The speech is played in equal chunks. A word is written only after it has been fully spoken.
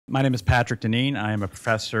My name is Patrick Deneen. I am a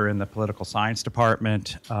professor in the political science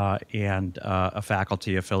department and a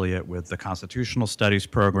faculty affiliate with the Constitutional Studies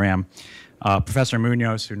program. Professor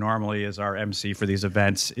Munoz, who normally is our MC for these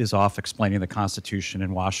events, is off explaining the Constitution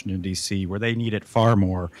in Washington, D.C., where they need it far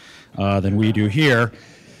more than we do here.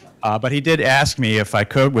 But he did ask me if I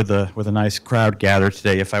could, with a nice crowd gathered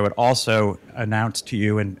today, if I would also announce to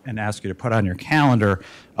you and ask you to put on your calendar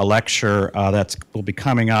a lecture that will be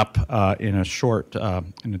coming up in a short,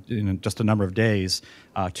 in just a number of days,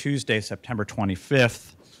 Tuesday, September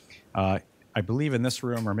 25th. I believe in this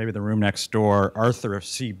room, or maybe the room next door, Arthur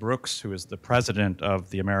C. Brooks, who is the president of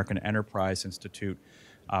the American Enterprise Institute,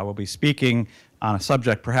 will be speaking on a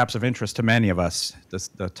subject perhaps of interest to many of us.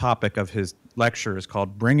 The topic of his lecture is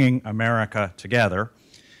called Bringing America Together.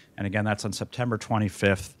 And again, that's on September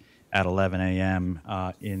 25th at 11 a.m.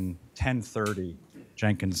 In 1030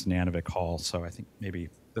 Jenkins Nanovic Hall. So I think maybe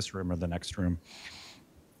this room or the next room.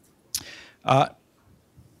 I'm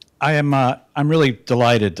really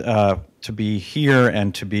delighted to be here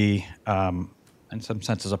and to be, in some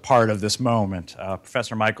sense, as a part of this moment.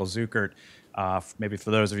 Professor Michael Zuckert, maybe for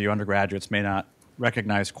those of you undergraduates, may not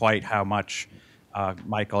recognize quite how much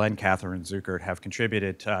Michael and Catherine Zuckert have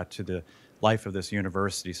contributed to the life of this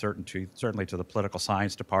university, certainly to the political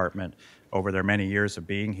science department over their many years of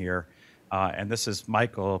being here. And this is Professor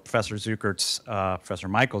Michael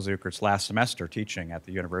Zuckert's last semester teaching at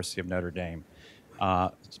the University of Notre Dame.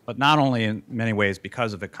 But not only in many ways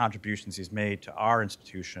because of the contributions he's made to our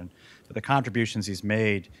institution, but the contributions he's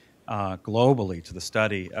made globally to the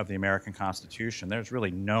study of the American Constitution. There's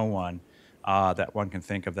really no one that one can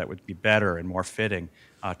think of that would be better and more fitting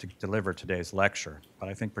to deliver today's lecture. But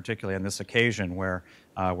I think particularly on this occasion where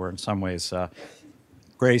we're in some ways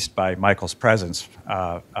graced by Michael's presence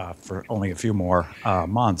for only a few more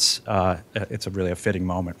months, it's really a fitting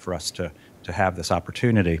moment for us to have this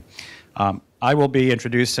opportunity. I will be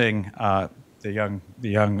introducing the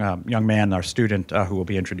young man, our student, who will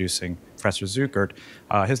be introducing Professor Zuckert.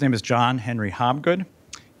 His name is John Henry Hobgood.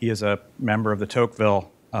 He is a member of the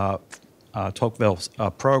Tocqueville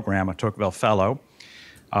program, a Tocqueville Fellow.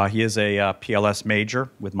 He is a PLS major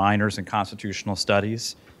with minors in constitutional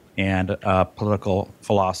studies and politics,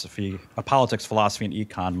 philosophy, and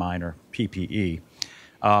econ minor, PPE.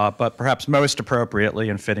 But perhaps most appropriately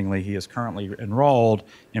and fittingly, he is currently enrolled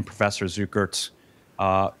in Professor Zuckert's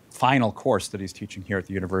final course that he's teaching here at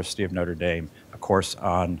the University of Notre Dame, a course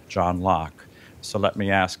on John Locke. So let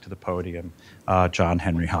me ask to the podium John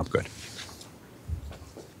Henry Hobgood.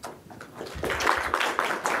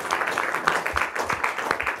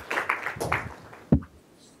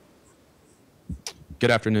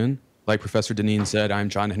 Good afternoon. Like Professor Deneen said, I'm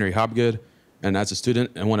John Henry Hobgood, and as a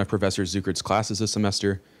student in one of Professor Zuckert's classes this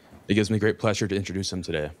semester, it gives me great pleasure to introduce him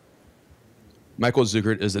today. Michael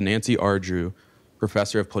Zuckert is the Nancy R. Drew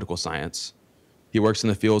Professor of Political Science. He works in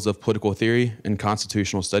the fields of political theory and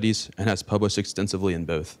constitutional studies and has published extensively in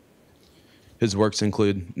both. His works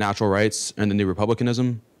include Natural Rights and the New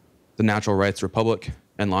Republicanism, The Natural Rights Republic,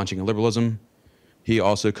 and Launching Liberalism. He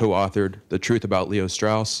also co-authored The Truth About Leo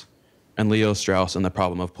Strauss and Leo Strauss and the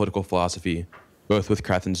Problem of Political Philosophy, both with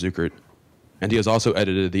Catherine Zuckert. And he has also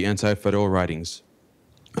edited the anti-federal writings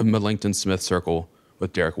of Millington Smith Circle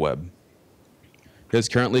with Derek Webb. He is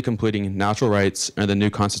currently completing Natural Rights and the New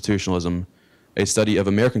Constitutionalism, a study of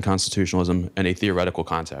American constitutionalism in a theoretical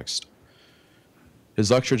context.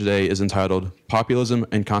 His lecture today is entitled Populism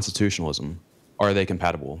and Constitutionalism, Are They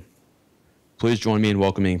Compatible? Please join me in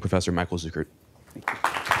welcoming Professor Michael Zuckert.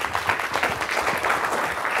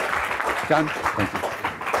 John, thank you.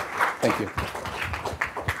 Thank you.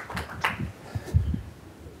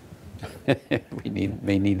 We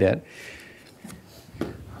may need that.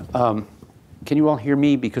 Can you all hear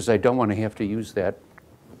me? Because I don't want to have to use that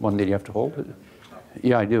one that you have to hold.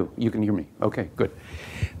 Yeah, I do. You can hear me. Okay, good.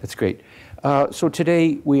 That's great. So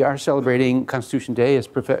today we are celebrating Constitution Day, as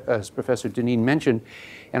Professor Deneen mentioned,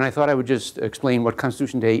 and I thought I would just explain what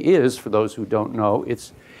Constitution Day is for those who don't know.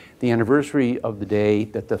 It's the anniversary of the day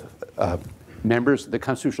that the members of the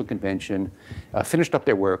Constitutional Convention finished up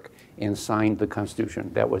their work and signed the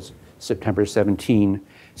Constitution. That was September 17,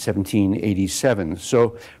 1787.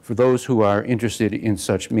 So for those who are interested in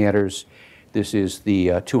such matters, this is the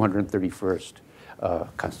 231st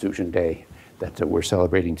Constitution Day that we're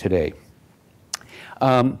celebrating today.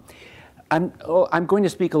 I'm going to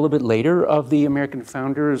speak a little bit later of the American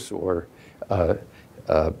founders or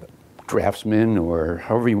draftsmen, or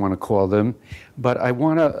however you want to call them. But I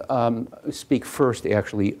want to speak first,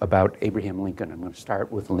 actually, about Abraham Lincoln. I'm going to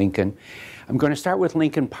start with Lincoln. I'm going to start with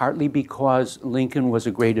Lincoln partly because Lincoln was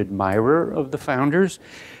a great admirer of the founders,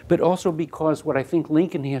 but also because what I think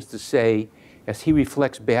Lincoln has to say as he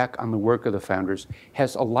reflects back on the work of the founders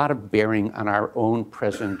has a lot of bearing on our own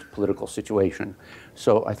present political situation.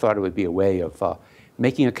 So I thought it would be a way of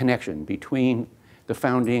making a connection between the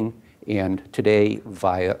founding and today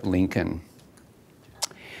via Lincoln.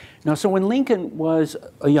 Now, so when Lincoln was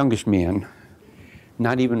a youngish man,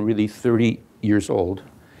 not even really 30 years old,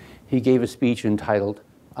 he gave a speech entitled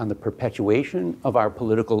 "On the Perpetuation of Our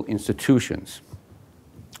Political Institutions."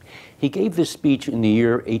 He gave this speech in the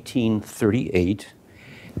year 1838,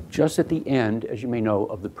 just at the end, as you may know,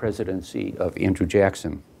 of the presidency of Andrew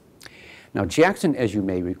Jackson. Now, Jackson, as you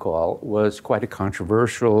may recall, was quite a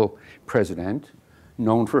controversial president,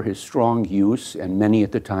 known for his strong use, and many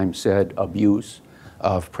at the time said abuse,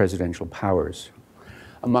 of presidential powers.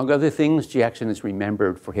 Among other things, Jackson is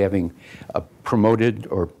remembered for having promoted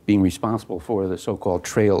or being responsible for the so-called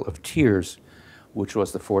Trail of Tears, which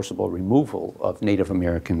was the forcible removal of Native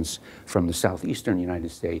Americans from the southeastern United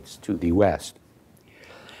States to the West.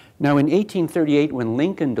 Now, in 1838, when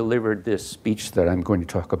Lincoln delivered this speech that I'm going to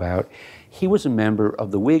talk about, he was a member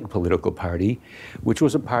of the Whig political party, which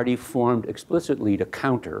was a party formed explicitly to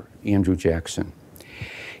counter Andrew Jackson.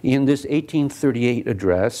 In this 1838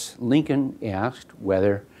 address, Lincoln asked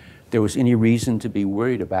whether there was any reason to be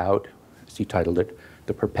worried about, as he titled it,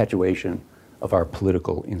 the perpetuation of our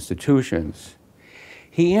political institutions.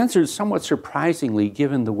 He answered somewhat surprisingly,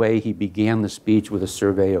 given the way he began the speech with a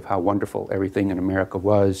survey of how wonderful everything in America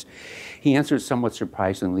was. He answered somewhat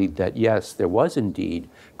surprisingly that yes, there was indeed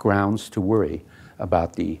grounds to worry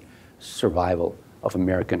about the survival of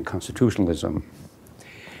American constitutionalism.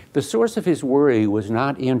 The source of his worry was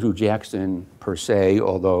not Andrew Jackson per se,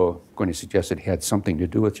 although I'm going to suggest it had something to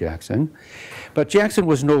do with Jackson, but Jackson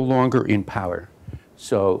was no longer in power,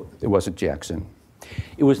 so it wasn't Jackson.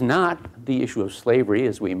 It was not the issue of slavery,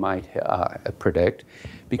 as we might predict,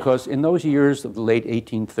 because in those years of the late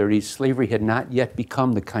 1830s, slavery had not yet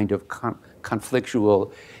become the kind of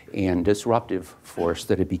conflictual and disruptive force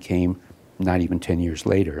that it became not even 10 years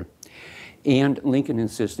later. And Lincoln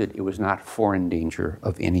insisted it was not foreign danger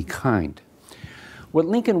of any kind. What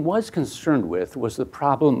Lincoln was concerned with was the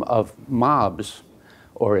problem of mobs,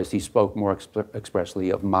 or as he spoke more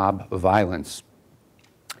expressly, of mob violence.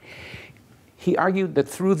 He argued that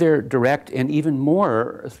through their direct and even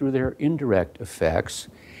more through their indirect effects,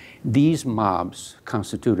 these mobs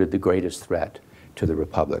constituted the greatest threat to the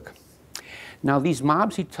Republic. Now, these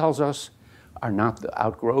mobs, he tells us, are not the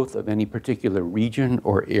outgrowth of any particular region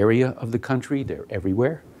or area of the country. They're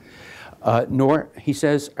everywhere. Nor, he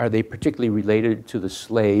says, are they particularly related to the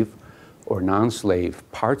slave or non-slave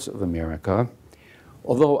parts of America.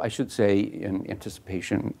 Although I should say, in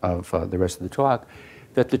anticipation of the rest of the talk,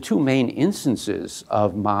 that the two main instances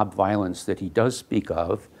of mob violence that he does speak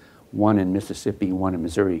of, one in Mississippi, one in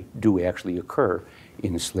Missouri, do actually occur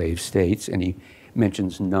in slave states, and he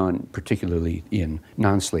mentions none particularly in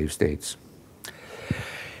non-slave states.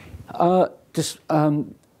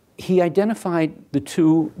 He identified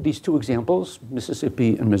these two examples,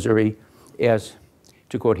 Mississippi and Missouri, as,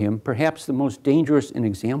 to quote him, perhaps the most dangerous in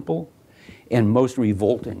example and most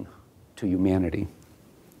revolting to humanity.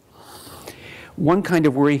 One kind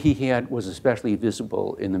of worry he had was especially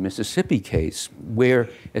visible in the Mississippi case, where,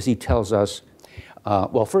 as he tells us,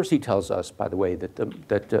 well, first he tells us, by the way, that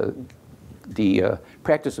the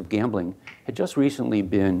practice of gambling had just recently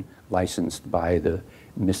been licensed by the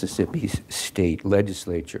Mississippi state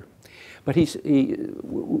legislature. But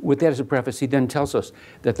with that as a preface, he then tells us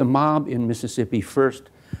that the mob in Mississippi first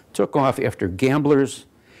took off after gamblers,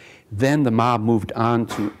 then the mob moved on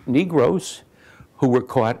to Negroes, who were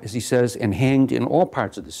caught, as he says, and hanged in all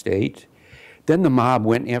parts of the state. Then the mob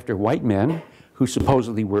went after white men, who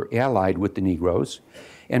supposedly were allied with the Negroes.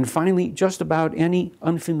 And finally, just about any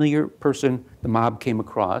unfamiliar person the mob came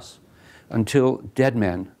across, until dead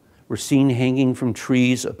men were seen hanging from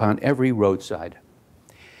trees upon every roadside.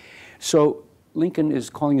 So Lincoln is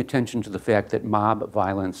calling attention to the fact that mob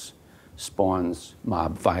violence spawns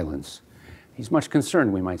mob violence. He's much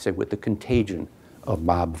concerned, we might say, with the contagion of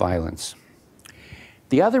mob violence.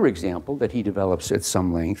 The other example that he develops at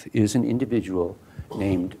some length is an individual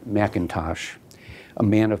named McIntosh, a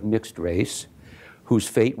man of mixed race, whose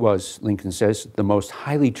fate was, Lincoln says, the most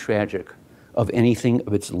highly tragic of anything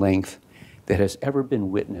of its length that has ever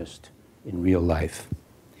been witnessed in real life.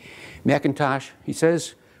 McIntosh, he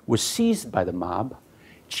says, was seized by the mob,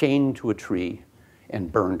 chained to a tree,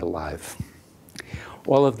 and burned alive.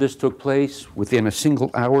 All of this took place within a single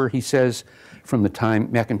hour, he says, from the time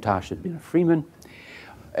Mackintosh had been a freeman,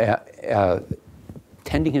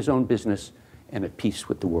 tending his own business and at peace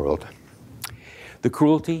with the world. The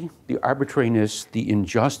cruelty, the arbitrariness, the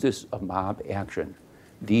injustice of mob action,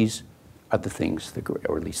 these are the things, that,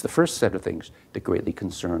 or at least the first set of things, that greatly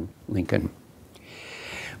concern Lincoln.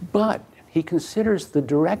 But he considers the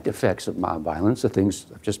direct effects of mob violence, the things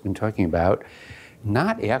I've just been talking about,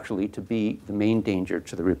 not actually to be the main danger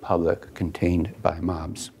to the republic contained by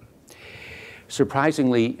mobs.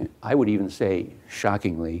 Surprisingly, I would even say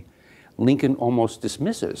shockingly, Lincoln almost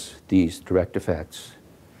dismisses these direct effects.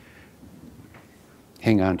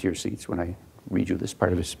 Hang on to your seats when I read you this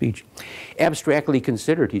part of his speech. Abstractly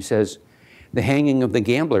considered, he says, the hanging of the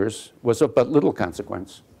gamblers was of but little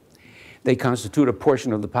consequence. They constitute a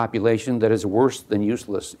portion of the population that is worse than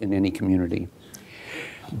useless in any community.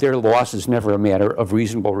 Their loss is never a matter of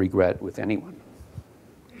reasonable regret with anyone.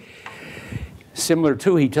 Similar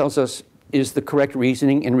to, he tells us, is the correct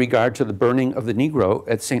reasoning in regard to the burning of the Negro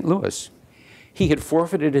at St. Louis. He had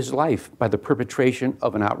forfeited his life by the perpetration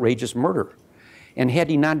of an outrageous murder. And had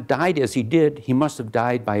he not died as he did, he must have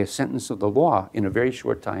died by a sentence of the law in a very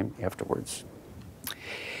short time afterwards.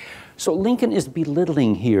 So Lincoln is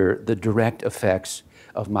belittling here the direct effects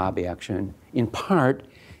of mob action, in part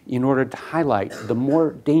in order to highlight the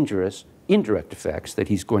more dangerous indirect effects that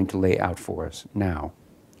he's going to lay out for us now.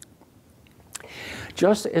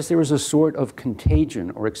 Just as there is a sort of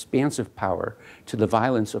contagion or expansive power to the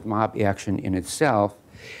violence of mob action in itself,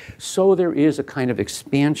 so there is a kind of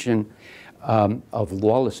expansion of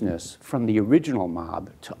lawlessness from the original mob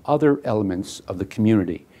to other elements of the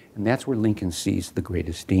community. And that's where Lincoln sees the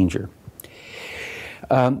greatest danger.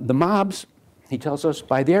 The mobs, he tells us,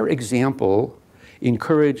 by their example,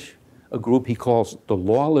 encourage a group he calls the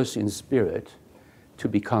lawless in spirit to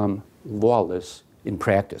become lawless in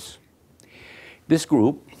practice. This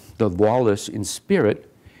group, the lawless in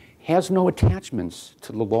spirit, has no attachments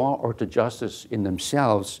to the law or to justice in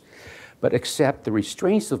themselves, but accept the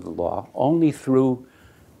restraints of the law only through,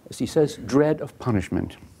 as he says, dread of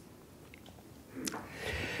punishment.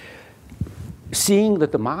 Seeing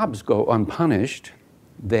that the mobs go unpunished,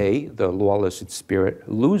 they, the lawless in spirit,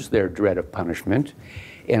 lose their dread of punishment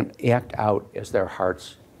and act out as their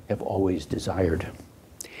hearts have always desired.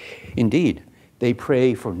 Indeed, they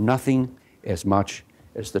pray for nothing as much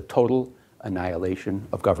as the total annihilation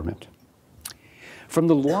of government. From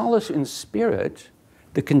the lawless in spirit,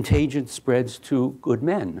 the contagion spreads to good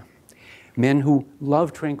men, men who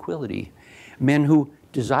love tranquility, men who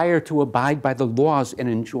desire to abide by the laws and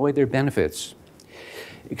enjoy their benefits.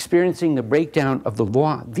 Experiencing the breakdown of the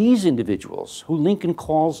law, these individuals, who Lincoln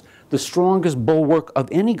calls the strongest bulwark of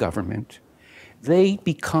any government, they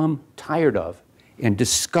become tired of and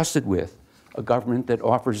disgusted with a government that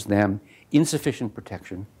offers them insufficient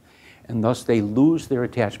protection, and thus they lose their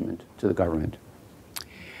attachment to the government.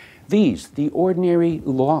 These, the ordinary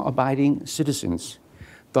law-abiding citizens,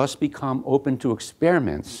 thus become open to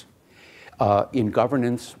experiments in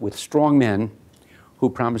governance with strong men who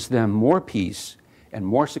promise them more peace and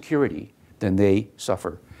more security than they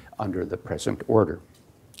suffer under the present order.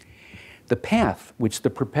 The path which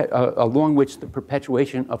along which the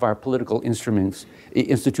perpetuation of our political institutions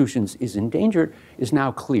is endangered is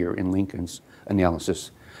now clear in Lincoln's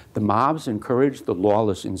analysis. The mobs encourage the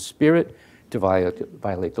lawless in spirit to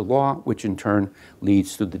violate the law, which in turn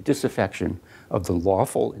leads to the disaffection of the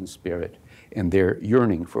lawful in spirit and their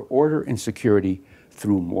yearning for order and security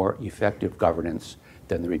through more effective governance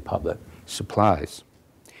than the Republic supplies.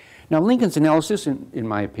 Now, Lincoln's analysis, in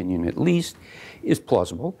my opinion at least, is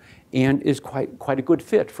plausible and is quite a good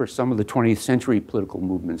fit for some of the 20th century political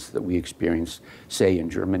movements that we experienced, say, in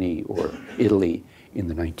Germany or Italy in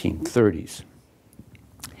the 1930s.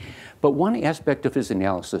 But one aspect of his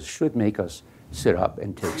analysis should make us sit up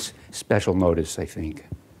and take special notice, I think.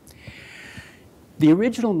 The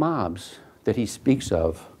original mobs that he speaks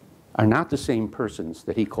of are not the same persons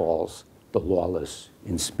that he calls the lawless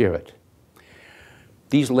in spirit.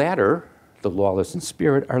 These latter, the lawless in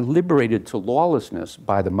spirit, are liberated to lawlessness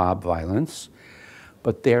by the mob violence,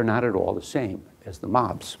 but they're not at all the same as the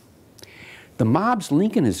mobs. The mobs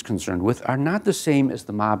Lincoln is concerned with are not the same as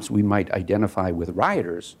the mobs we might identify with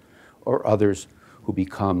rioters or others who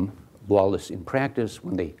become lawless in practice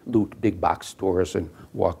when they loot big box stores and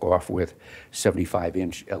walk off with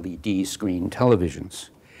 75-inch LED screen televisions.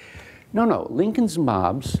 No, Lincoln's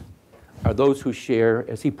mobs are those who share,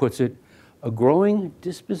 as he puts it, a growing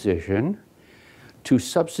disposition to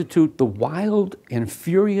substitute the wild and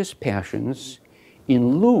furious passions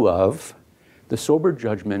in lieu of the sober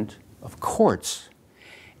judgment of courts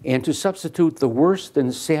and to substitute the worse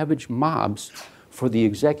than savage mobs for the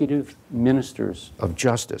executive ministers of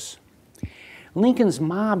justice. Lincoln's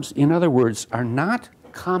mobs, in other words, are not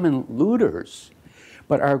common looters,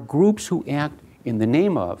 but are groups who act in the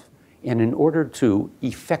name of and in order to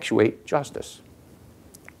effectuate justice.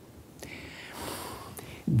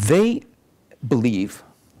 They believe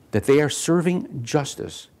that they are serving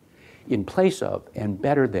justice in place of and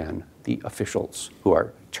better than the officials who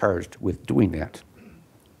are charged with doing that.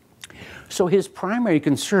 So his primary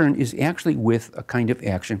concern is actually with a kind of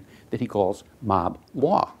action that he calls mob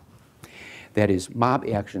law. That is, mob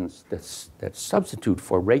actions that substitute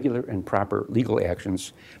for regular and proper legal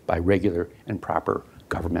actions by regular and proper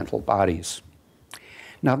governmental bodies.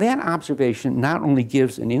 Now that observation not only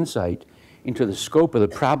gives an insight into the scope of the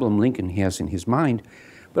problem Lincoln has in his mind,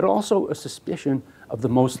 but also a suspicion of the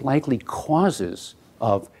most likely causes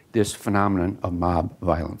of this phenomenon of mob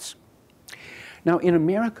violence. Now in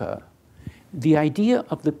America, the idea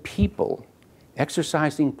of the people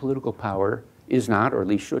exercising political power is not, or at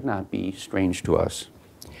least should not be, strange to us.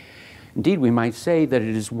 Indeed, we might say that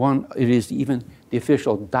it is even the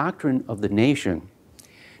official doctrine of the nation,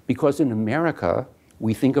 because in America,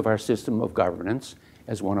 we think of our system of governance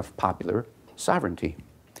as one of popular sovereignty.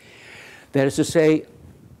 That is to say,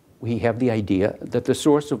 we have the idea that the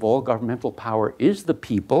source of all governmental power is the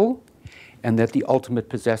people, and that the ultimate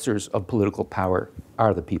possessors of political power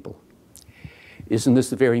are the people. Isn't this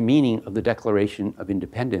the very meaning of the Declaration of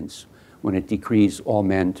Independence, when it decrees all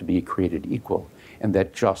men to be created equal, and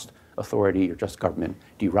that just authority or just government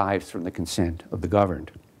derives from the consent of the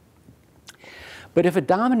governed? But if a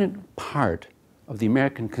dominant part of the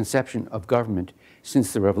American conception of government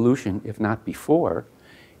since the Revolution, if not before,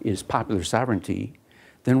 is popular sovereignty,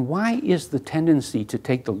 then why is the tendency to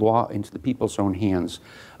take the law into the people's own hands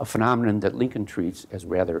a phenomenon that Lincoln treats as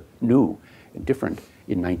rather new and different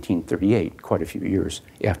in 1938, quite a few years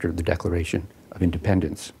after the Declaration of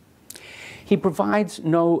Independence? He provides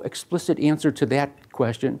no explicit answer to that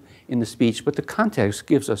question in the speech, but the context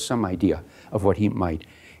gives us some idea of what he might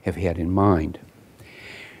have had in mind.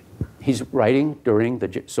 He's writing during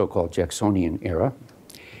the so-called Jacksonian era,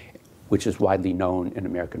 which is widely known in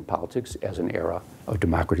American politics as an era of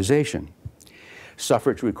democratization.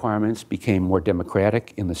 Suffrage requirements became more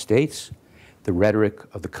democratic in the states. The rhetoric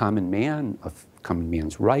of the common man, of common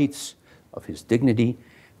man's rights, of his dignity,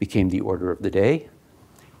 became the order of the day.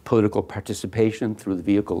 Political participation through the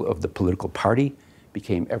vehicle of the political party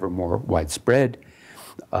became ever more widespread.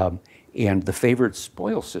 And the favored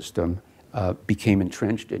spoil system became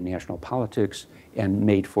entrenched in national politics and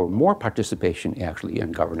made for more participation actually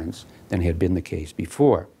in governance than had been the case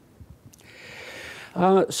before.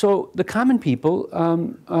 So the common people,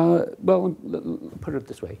 well, put it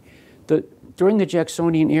this way, during the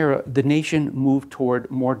Jacksonian era, the nation moved toward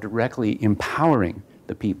more directly empowering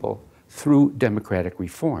the people through democratic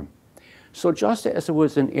reform. So just as it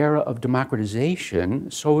was an era of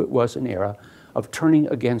democratization, so it was an era of turning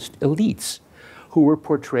against elites who were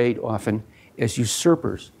portrayed often as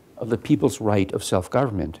usurpers of the people's right of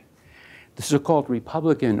self-government. The so-called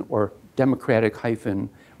Republican or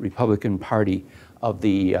Democratic-Republican Party of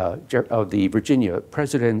the Virginia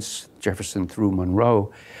presidents, Jefferson through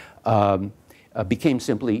Monroe, became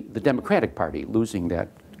simply the Democratic Party, losing that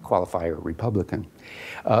qualifier Republican.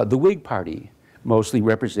 The Whig Party, mostly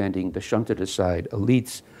representing the shunted-aside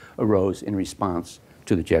elites, arose in response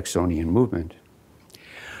to the Jacksonian movement.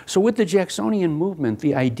 So with the Jacksonian movement,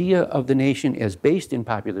 the idea of the nation as based in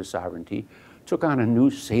popular sovereignty took on a new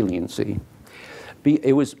saliency.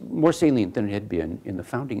 It was more salient than it had been in the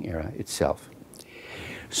founding era itself.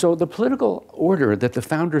 So the political order that the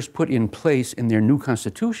founders put in place in their new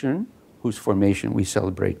Constitution, whose formation we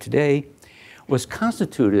celebrate today, was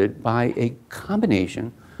constituted by a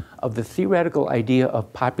combination of the theoretical idea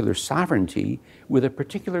of popular sovereignty with a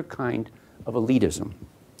particular kind of elitism.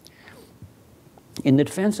 In the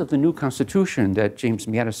defense of the new Constitution that James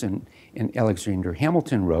Madison and Alexander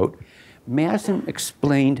Hamilton wrote, Madison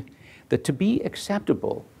explained that to be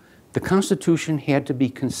acceptable, the Constitution had to be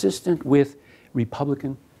consistent with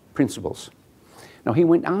Republican principles. Now, he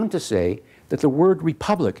went on to say that the word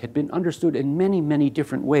republic had been understood in many, many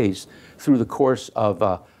different ways through the course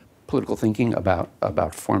of political thinking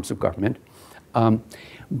about forms of government.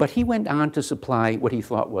 But he went on to supply what he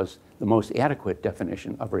thought was the most adequate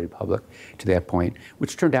definition of a republic to that point,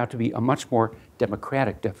 which turned out to be a much more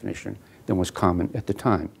democratic definition than was common at the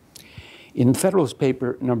time. In Federalist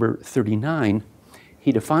Paper number 39,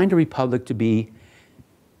 he defined a republic to be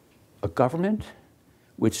a government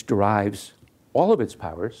which derives all of its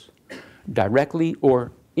powers directly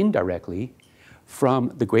or indirectly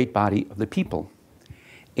from the great body of the people,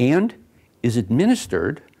 and is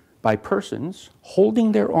administered by persons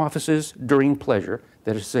holding their offices during pleasure,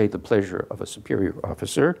 that is to say, the pleasure of a superior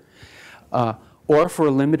officer, or for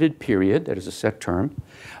a limited period, that is a set term,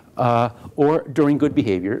 or during good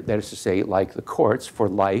behavior, that is to say, like the courts, for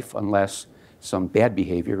life, unless some bad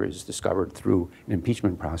behavior is discovered through an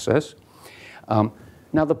impeachment process.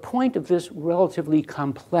 Now, the point of this relatively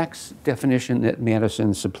complex definition that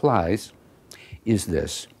Madison supplies is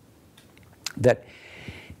this, that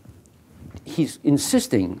he's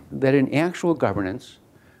insisting that in actual governance,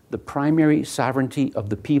 the primary sovereignty of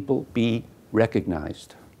the people be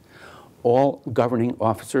recognized. All governing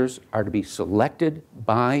officers are to be selected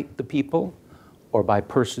by the people or by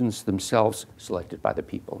persons themselves selected by the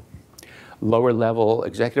people. Lower level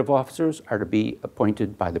executive officers are to be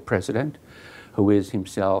appointed by the president, who is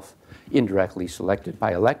himself indirectly selected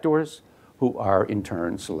by electors, who are in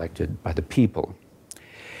turn selected by the people.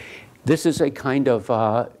 This is a kind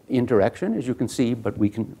of indirection, as you can see, but we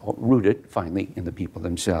can root it finally in the people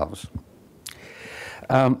themselves.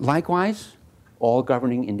 Likewise, all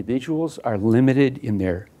governing individuals are limited in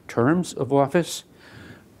their terms of office,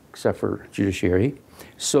 except for judiciary,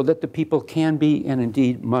 so that the people can be and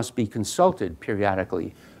indeed must be consulted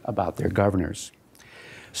periodically about their governors.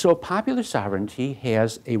 So popular sovereignty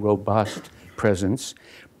has a robust presence,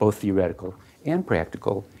 both theoretical and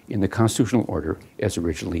practical, in the constitutional order as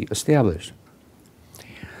originally established.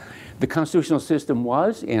 The constitutional system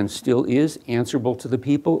was and still is answerable to the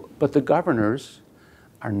people, but the governors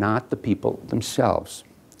are not the people themselves.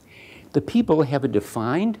 The people have a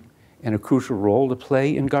defined and a crucial role to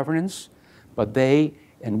play in governance, but they,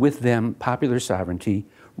 and with them popular sovereignty,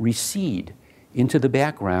 recede into the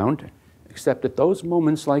background, except at those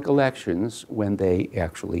moments like elections when they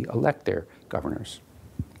actually elect their governors.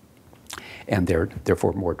 And they're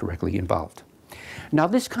therefore more directly involved. Now,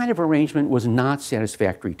 this kind of arrangement was not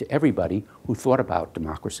satisfactory to everybody who thought about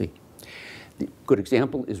democracy. The good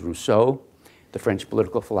example is Rousseau, the French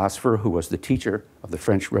political philosopher who was the teacher of the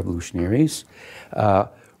French revolutionaries.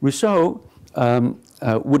 Rousseau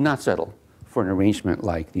would not settle for an arrangement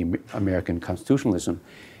like the American constitutionalism.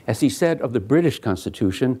 As he said of the British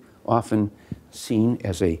Constitution, often seen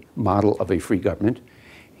as a model of a free government,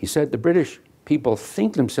 he said, the British people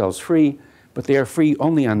think themselves free, but they are free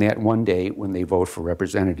only on that one day when they vote for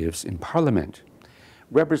representatives in Parliament.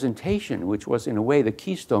 Representation, which was in a way the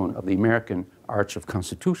keystone of the American arch of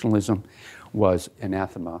constitutionalism, was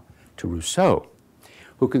anathema to Rousseau,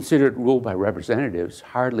 who considered rule by representatives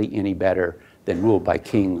hardly any better than rule by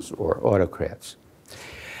kings or autocrats.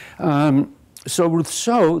 So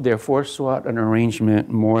Rousseau, therefore, sought an arrangement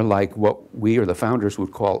more like what we or the founders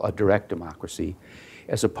would call a direct democracy,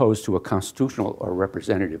 as opposed to a constitutional or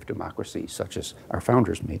representative democracy, such as our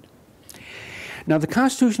founders made. Now, the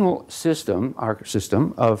constitutional system, our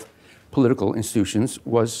system of political institutions,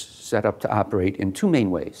 was set up to operate in two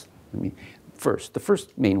main ways. The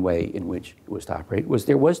first main way in which it was to operate was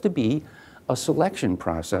there was to be a selection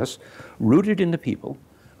process rooted in the people,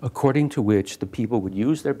 according to which the people would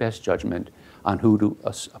use their best judgment on who to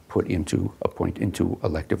appoint into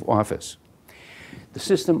elective office. The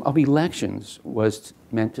system of elections was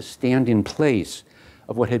meant to stand in place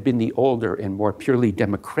of what had been the older and more purely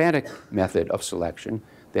democratic method of selection,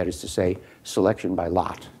 that is to say, selection by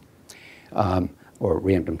lot or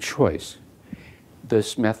random choice.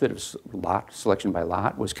 This method of selection by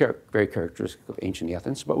lot was very characteristic of ancient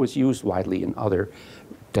Athens, but was used widely in other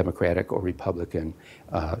democratic or republican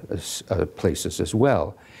places as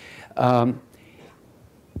well.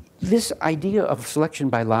 This idea of selection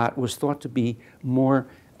by lot was thought to be more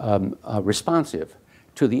responsive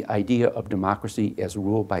to the idea of democracy as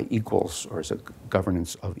rule by equals, or as a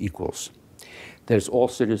governance of equals. That is, all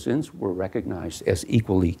citizens were recognized as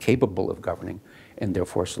equally capable of governing, and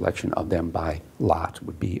therefore selection of them by lot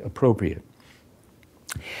would be appropriate.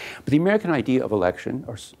 But the American idea of election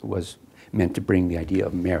was meant to bring the idea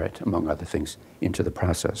of merit, among other things, into the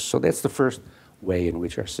process. So that's the first way in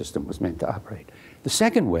which our system was meant to operate. The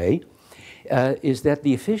second way is that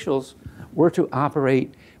the officials were to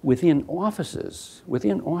operate within offices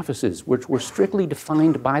which were strictly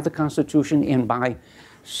defined by the Constitution and by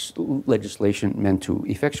legislation meant to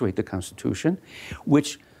effectuate the Constitution,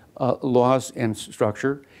 which laws and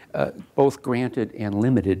structure both granted and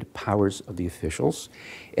limited powers of the officials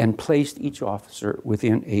and placed each officer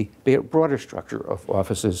within a broader structure of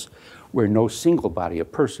offices where no single body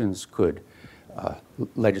of persons could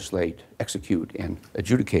legislate, execute, and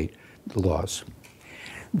adjudicate the laws.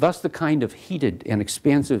 Thus, the kind of heated and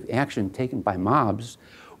expansive action taken by mobs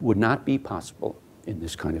would not be possible in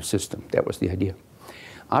this kind of system. That was the idea.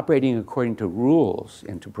 Operating according to rules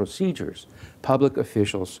and to procedures, public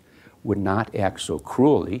officials would not act so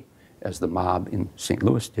cruelly as the mob in St.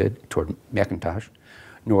 Louis did toward McIntosh,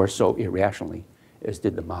 nor so irrationally as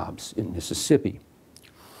did the mobs in Mississippi.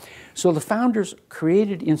 So the founders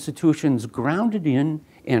created institutions grounded in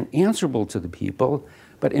and answerable to the people,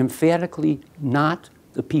 but emphatically not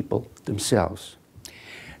the people themselves.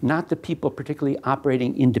 Not the people particularly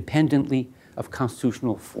operating independently of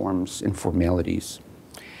constitutional forms and formalities.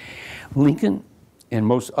 Lincoln and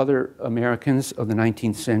most other Americans of the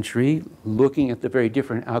 19th century, looking at the very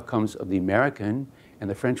different outcomes of the American and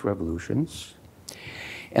the French revolutions,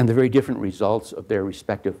 and the very different results of their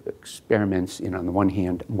respective experiments in, on the one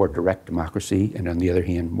hand, more direct democracy, and on the other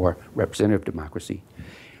hand, more representative democracy,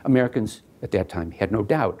 Americans at that time had no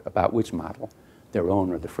doubt about which model, their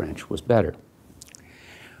own or the French, was better.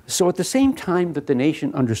 So at the same time that the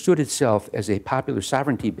nation understood itself as a popular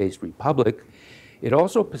sovereignty-based republic, it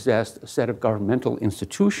also possessed a set of governmental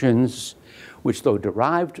institutions which, though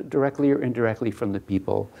derived directly or indirectly from the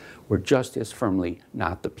people, were just as firmly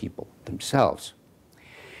not the people themselves.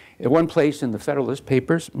 At one place in the Federalist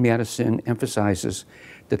Papers, Madison emphasizes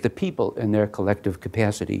that the people in their collective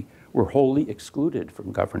capacity were wholly excluded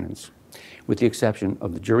from governance, with the exception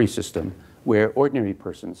of the jury system, where ordinary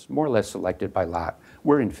persons, more or less selected by lot,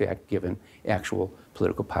 were in fact given actual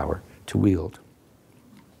political power to wield.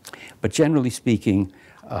 But generally speaking,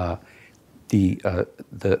 the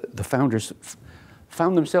founders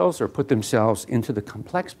found themselves or put themselves into the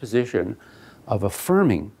complex position of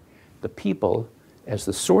affirming the people as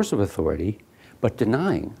the source of authority, but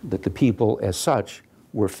denying that the people as such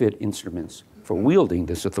were fit instruments for wielding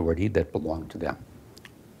this authority that belonged to them.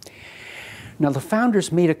 Now, the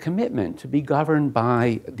founders made a commitment to be governed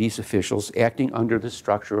by these officials acting under the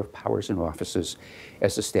structure of powers and offices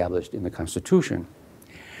as established in the Constitution.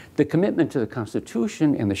 The commitment to the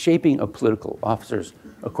Constitution and the shaping of political officers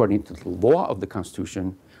according to the law of the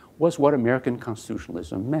Constitution was what American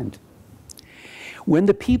constitutionalism meant. When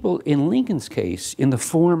the people, in Lincoln's case, in the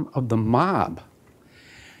form of the mob,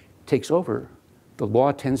 takes over, the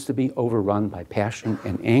law tends to be overrun by passion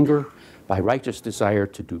and anger, by righteous desire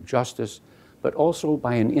to do justice, but also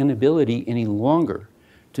by an inability any longer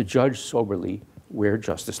to judge soberly where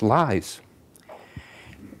justice lies.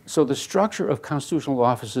 So the structure of constitutional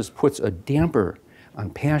offices puts a damper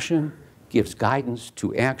on passion, gives guidance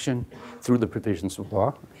to action through the provisions of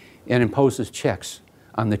law, and imposes checks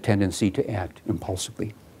on the tendency to act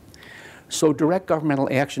impulsively. So direct governmental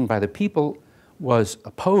action by the people was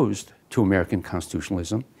opposed to American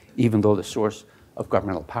constitutionalism, even though the source of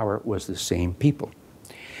governmental power was the same people.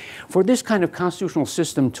 For this kind of constitutional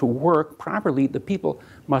system to work properly, the people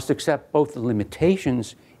must accept both the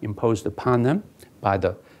limitations imposed upon them by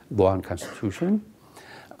the law and Constitution,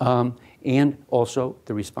 and also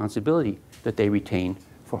the responsibility that they retain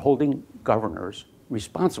for holding governors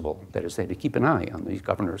responsible. That is, they had to keep an eye on these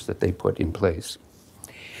governors that they put in place.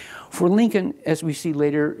 For Lincoln, as we see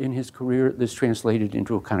later in his career, this translated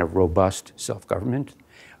into a kind of robust self-government,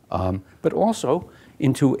 but also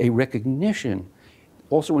into a recognition,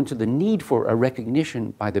 also into the need for a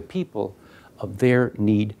recognition by the people of their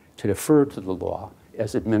need to defer to the law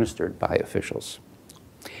as administered by officials.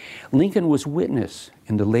 Lincoln was witness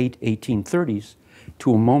in the late 1830s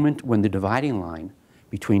to a moment when the dividing line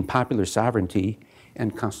between popular sovereignty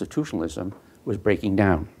and constitutionalism was breaking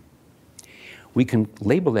down. We can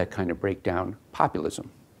label that kind of breakdown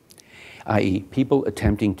populism, i.e., people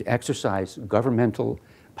attempting to exercise governmental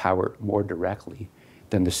power more directly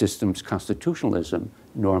than the system's constitutionalism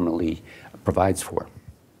normally provides for.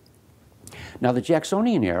 Now, the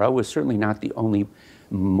Jacksonian era was certainly not the only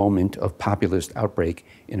moment of populist outbreak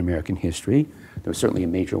in American history. There was certainly a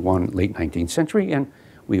major one late 19th century, and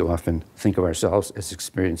we often think of ourselves as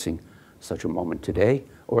experiencing such a moment today,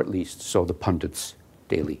 or at least so the pundits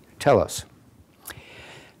daily tell us.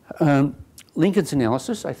 Lincoln's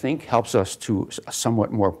analysis, I think, helps us to a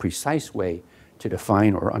somewhat more precise way to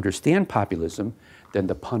define or understand populism than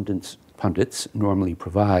the pundits normally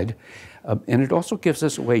provide. And it also gives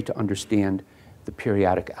us a way to understand the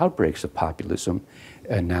periodic outbreaks of populism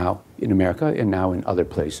now in America and now in other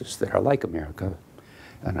places that are like America.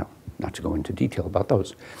 Not to go into detail about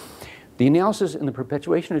those. The analysis in the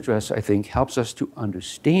Perpetuation Address, I think, helps us to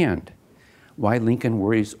understand why Lincoln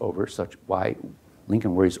worries over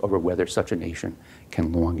whether such a nation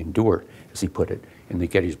can long endure, as he put it in the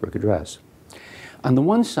Gettysburg Address. On the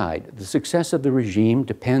one side, the success of the regime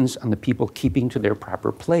depends on the people keeping to their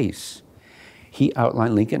proper place.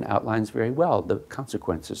 Lincoln outlines very well the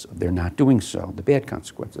consequences of their not doing so, the bad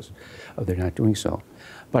consequences of their not doing so.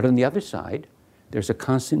 But on the other side, there's a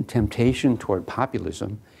constant temptation toward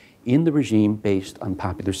populism in the regime based on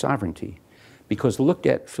popular sovereignty. Because looked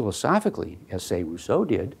at philosophically, as say Rousseau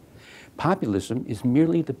did, populism is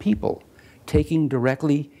merely the people taking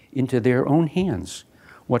directly into their own hands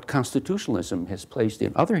what constitutionalism has placed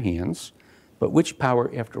in other hands, but which power,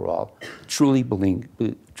 after all, truly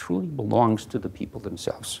belongs to the people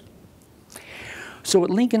themselves. So what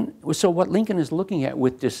Lincoln is looking at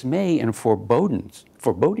with dismay and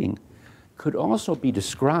foreboding could also be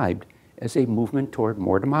described as a movement toward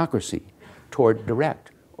more democracy, toward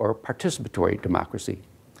direct or participatory democracy.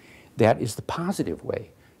 That is the positive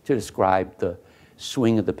way to describe the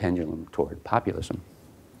swing of the pendulum toward populism.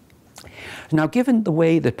 Now, given the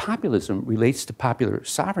way that populism relates to popular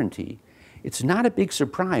sovereignty, it's not a big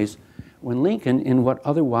surprise when Lincoln, in what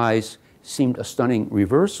otherwise seemed a stunning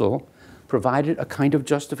reversal, provided a kind of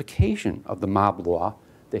justification of the mob law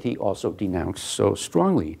that he also denounced so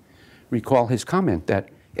strongly. Recall his comment that,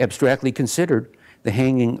 abstractly considered, the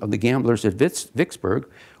hanging of the gamblers at Vicksburg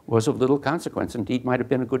was of little consequence, indeed might have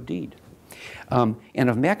been a good deed. And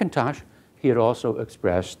of McIntosh, he had also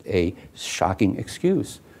expressed a shocking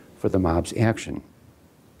excuse for the mob's action.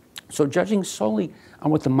 So judging solely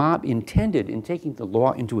on what the mob intended in taking the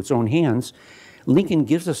law into its own hands, Lincoln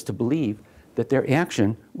gives us to believe that their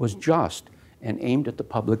action was just and aimed at the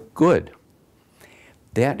public good.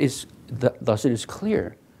 Thus it is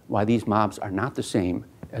clear why these mobs are not the same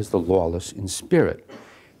as the lawless in spirit,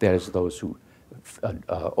 that is, those who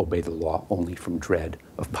obey the law only from dread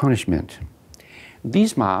of punishment.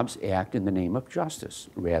 These mobs act in the name of justice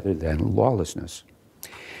rather than lawlessness.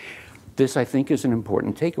 This, I think, is an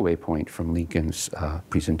important takeaway point from Lincoln's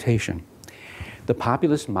presentation. The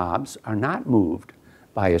populist mobs are not moved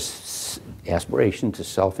by aspiration to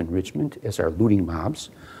self-enrichment, as are looting mobs,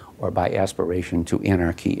 or by aspiration to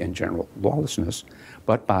anarchy and general lawlessness,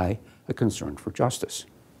 but by a concern for justice.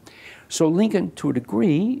 So Lincoln, to a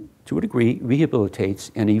degree,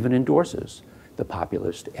 rehabilitates and even endorses the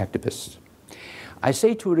populist activists. I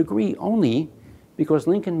say to a degree only because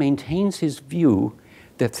Lincoln maintains his view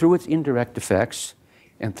that through its indirect effects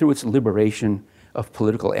and through its liberation of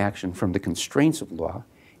political action from the constraints of law,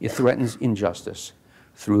 it threatens injustice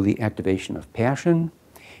through the activation of passion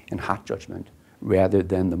and hot judgment rather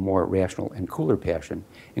than the more rational and cooler passion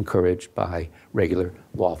encouraged by regular,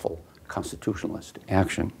 lawful, constitutionalist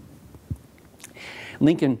action.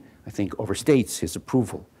 Lincoln, I think, overstates his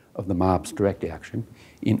approval of the mob's direct action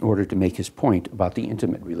in order to make his point about the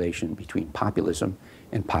intimate relation between populism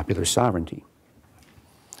and popular sovereignty.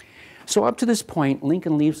 So up to this point,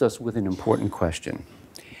 Lincoln leaves us with an important question.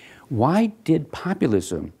 Why did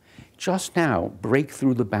populism just now break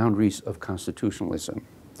through the boundaries of constitutionalism?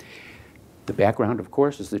 The background, of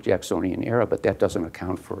course, is the Jacksonian era, but that doesn't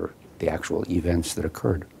account for the actual events that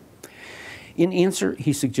occurred. In answer,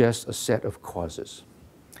 he suggests a set of causes.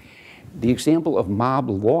 The example of mob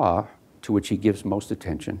law, to which he gives most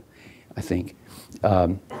attention, I think,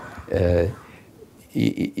 the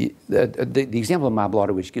example of mob law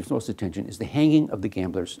to which he gives most attention is the hanging of the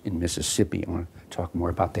gamblers in Mississippi. I want to talk more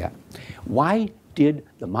about that. Why did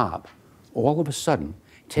the mob all of a sudden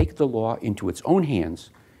take the law into its own hands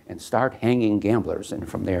and start hanging gamblers, and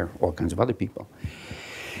from there, all kinds of other people?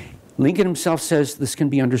 Lincoln himself says this can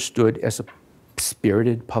be understood as a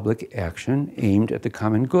spirited public action aimed at the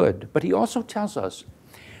common good. But he also tells us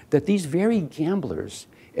that these very gamblers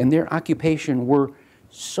and their occupation were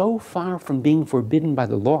so far from being forbidden by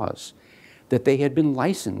the laws that they had been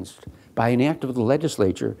licensed by an act of the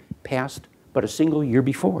legislature passed but a single year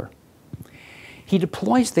before. He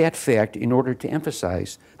deploys that fact in order to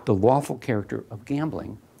emphasize the lawful character of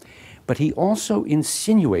gambling, but he also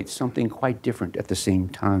insinuates something quite different at the same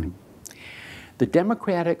time. The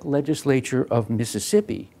Democratic legislature of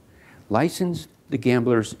Mississippi licensed the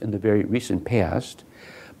gamblers in the very recent past,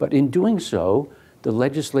 but in doing so, the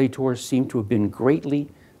legislators seem to have been greatly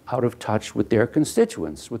out of touch with their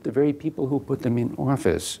constituents, with the very people who put them in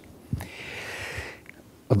office.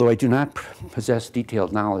 Although I do not possess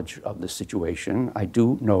detailed knowledge of the situation, I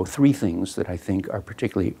do know three things that I think are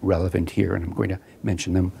particularly relevant here, and I'm going to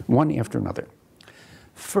mention them one after another.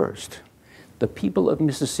 First, the people of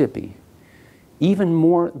Mississippi, even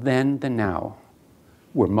more then than now,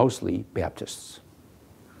 were mostly Baptists.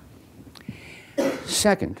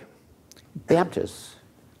 Second, Baptists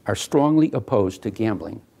are strongly opposed to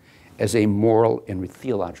gambling as a moral and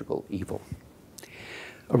theological evil.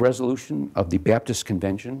 A resolution of the Baptist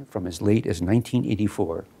Convention from as late as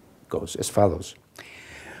 1984 goes as follows.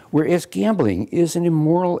 Whereas gambling is an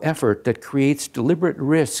immoral effort that creates deliberate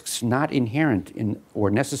risks not inherent in or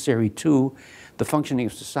necessary to the functioning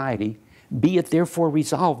of society, Be it therefore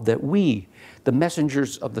resolved that we, the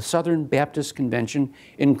messengers of the Southern Baptist Convention,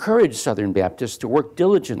 encourage Southern Baptists to work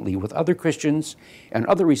diligently with other Christians and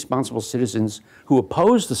other responsible citizens who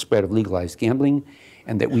oppose the spread of legalized gambling,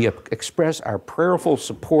 and that we express our prayerful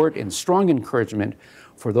support and strong encouragement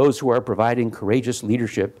for those who are providing courageous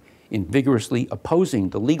leadership in vigorously opposing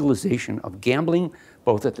the legalization of gambling,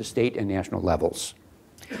 both at the state and national levels.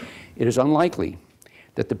 It is unlikely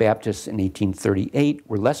that the Baptists in 1838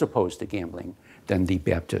 were less opposed to gambling than the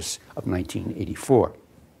Baptists of 1984.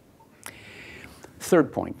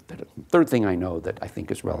 Third point, third thing I know that I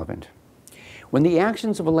think is relevant. When the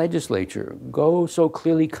actions of a legislature go so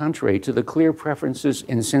clearly contrary to the clear preferences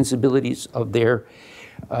and sensibilities of their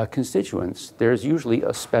constituents, there's usually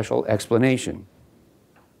a special explanation.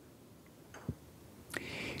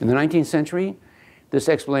 In the 19th century, this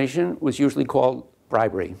explanation was usually called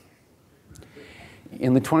bribery.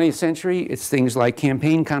 In the 20th century, it's things like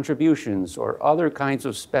campaign contributions or other kinds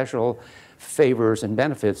of special favors and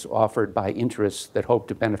benefits offered by interests that hope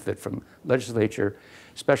to benefit from legislature,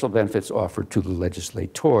 special benefits offered to the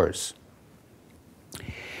legislators.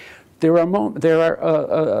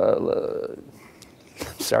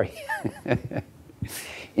 Sorry.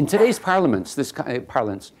 In today's parliaments, this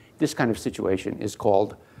kind of situation is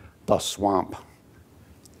called the swamp.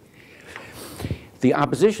 The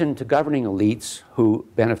opposition to governing elites who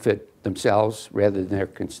benefit themselves rather than their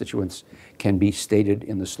constituents can be stated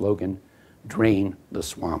in the slogan, "Drain the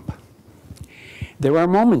swamp." There are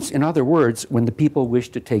moments, in other words, when the people wish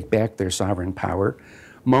to take back their sovereign power,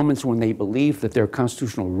 moments when they believe that their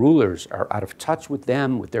constitutional rulers are out of touch with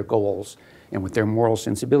them, with their goals, and with their moral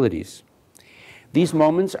sensibilities. These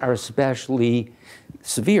moments are especially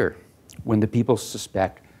severe when the people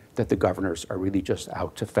suspect that the governors are really just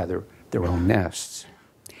out to feather their own nests.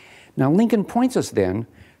 Now, Lincoln points us then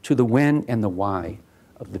to the when and the why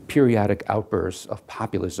of the periodic outbursts of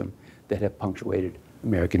populism that have punctuated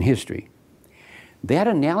American history. That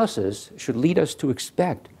analysis should lead us to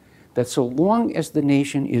expect that so long as the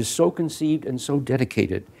nation is so conceived and so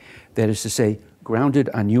dedicated, that is to say, grounded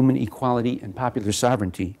on human equality and popular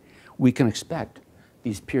sovereignty, we can expect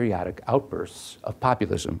these periodic outbursts of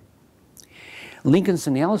populism. Lincoln's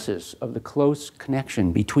analysis of the close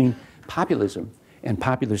connection between populism and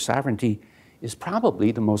popular sovereignty is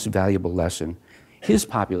probably the most valuable lesson his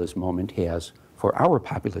populist moment has for our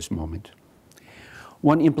populist moment.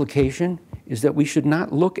 One implication is that we should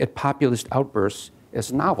not look at populist outbursts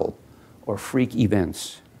as novel or freak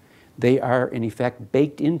events. They are, in effect,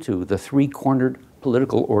 baked into the three-cornered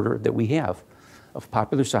political order that we have of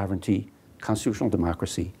popular sovereignty, constitutional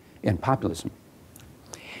democracy, and populism.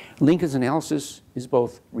 Lincoln's analysis is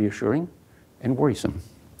both reassuring and worrisome.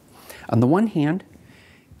 On the one hand,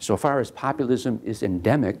 so far as populism is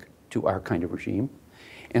endemic to our kind of regime,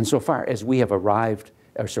 and so far as we have arrived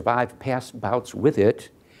or survived past bouts with it,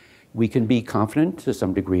 we can be confident, to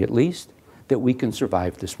some degree at least, that we can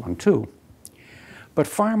survive this one too. But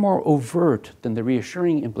far more overt than the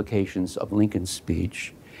reassuring implications of Lincoln's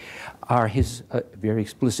speech are his very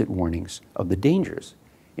explicit warnings of the dangers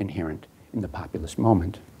inherent in the populist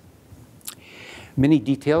moment. Many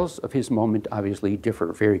details of his moment obviously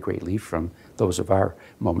differ very greatly from those of our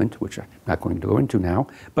moment, which I'm not going to go into now,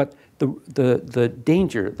 but the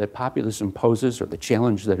danger that populism poses, or the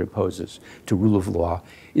challenge that it poses to rule of law,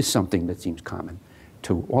 is something that seems common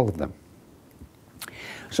to all of them.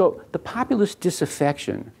 So the populist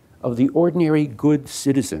disaffection of the ordinary good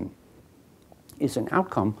citizen is an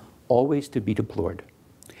outcome always to be deplored.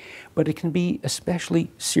 But it can be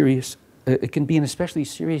especially serious, it can be an especially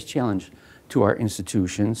serious challenge to our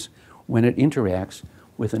institutions when it interacts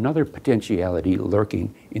with another potentiality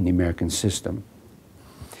lurking in the American system.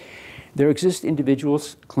 There exist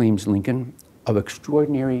individuals, claims Lincoln, of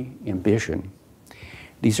extraordinary ambition.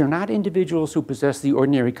 These are not individuals who possess the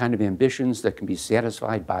ordinary kind of ambitions that can be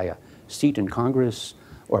satisfied by a seat in Congress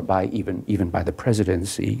or by even by the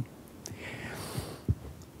presidency.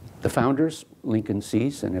 The founders, Lincoln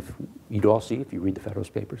sees, and if you'd all see if you read the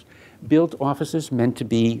Federalist Papers, built offices meant to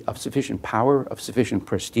be of sufficient power, of sufficient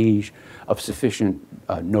prestige, of sufficient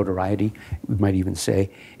notoriety, we might even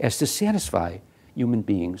say, as to satisfy human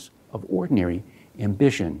beings of ordinary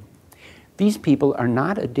ambition. These people are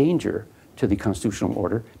not a danger to the constitutional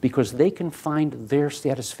order because they can find their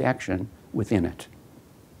satisfaction within it.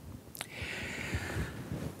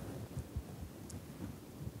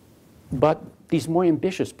 But these more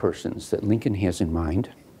ambitious persons that Lincoln has in mind,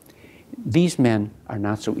 these men are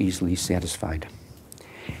not so easily satisfied.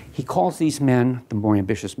 He calls these men, the more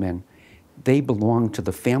ambitious men, they belong to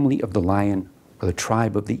the family of the lion or the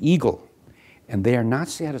tribe of the eagle, and they are not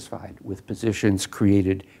satisfied with positions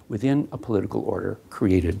created within a political order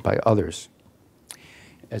created by others.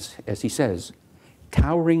 As he says,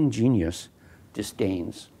 towering genius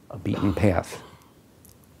disdains a beaten path.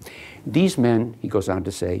 These men, he goes on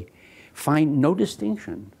to say, find no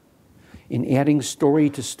distinction in adding story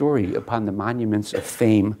to story upon the monuments of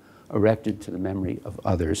fame erected to the memory of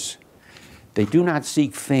others. They do not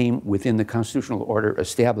seek fame within the constitutional order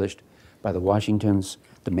established by the Washingtons,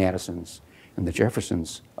 the Madisons, and the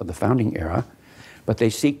Jeffersons of the founding era, but they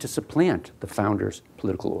seek to supplant the founders'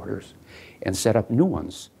 political orders and set up new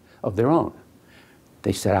ones of their own.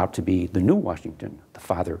 They set out to be the new Washington, the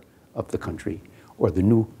father of the country, or the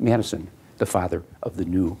new Madison, the father of the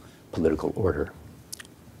new political order.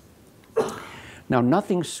 Now,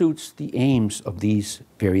 nothing suits the aims of these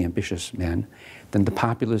very ambitious men than the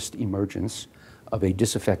populist emergence of a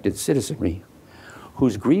disaffected citizenry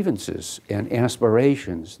whose grievances and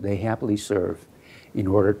aspirations they happily serve in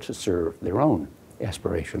order to serve their own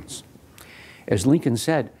aspirations. As Lincoln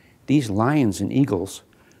said, these lions and eagles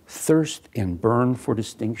thirst and burn for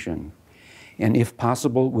distinction, and if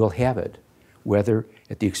possible will have it, whether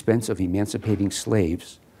at the expense of emancipating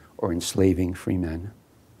slaves or enslaving free men.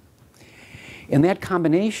 And that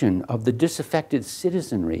combination of the disaffected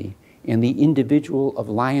citizenry and the individual of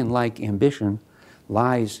lion-like ambition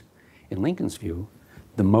lies, in Lincoln's view,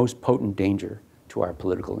 the most potent danger to our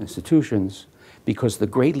political institutions, because the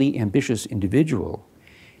greatly ambitious individual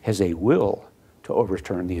has a will to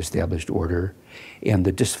overturn the established order, and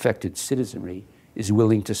the disaffected citizenry is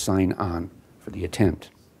willing to sign on for the attempt.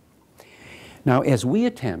 Now, as we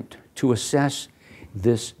attempt to assess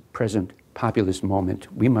this present populist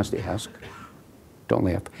moment, we must ask, don't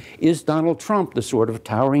laugh, is Donald Trump the sort of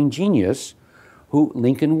towering genius who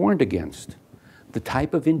Lincoln warned against? The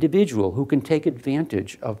type of individual who can take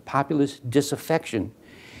advantage of populist disaffection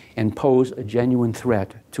and pose a genuine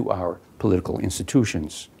threat to our political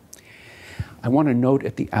institutions. I want to note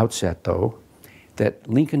at the outset, though, that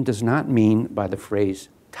Lincoln does not mean by the phrase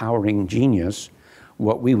towering genius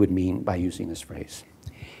what we would mean by using this phrase.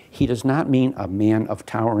 He does not mean a man of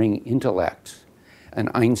towering intellect, an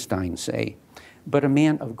Einstein, say, but a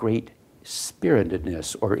man of great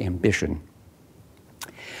spiritedness or ambition.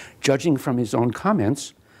 Judging from his own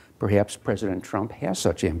comments, perhaps President Trump has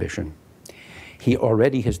such ambition. He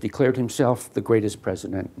already has declared himself the greatest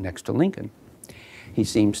president next to Lincoln. He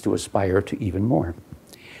seems to aspire to even more.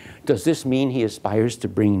 Does this mean he aspires to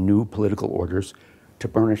bring new political orders to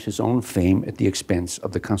burnish his own fame at the expense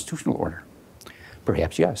of the constitutional order?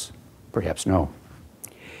 Perhaps yes, perhaps no.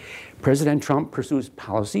 President Trump pursues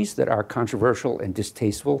policies that are controversial and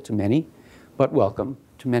distasteful to many, but welcome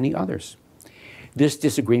to many others. This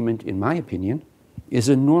disagreement, in my opinion, is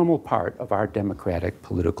a normal part of our democratic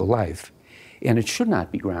political life, and it should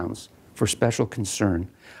not be grounds for special concern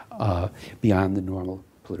beyond the normal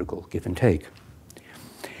political give and take.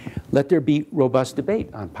 Let there be robust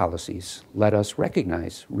debate on policies. Let us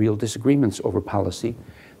recognize real disagreements over policy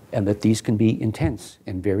and that these can be intense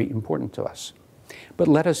and very important to us. But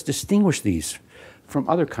let us distinguish these from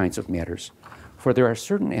other kinds of matters, for there are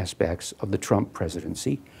certain aspects of the Trump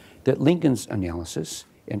presidency that Lincoln's analysis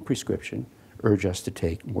and prescription urge us to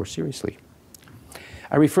take more seriously.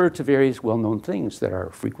 I refer to various well-known things that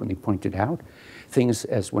are frequently pointed out, things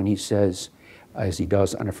as when he says, as he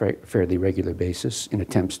does on a fairly regular basis in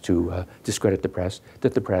attempts to discredit the press,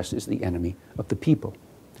 that the press is the enemy of the people.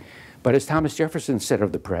 But as Thomas Jefferson said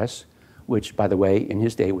of the press, which, by the way, in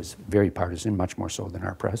his day was very partisan, much more so than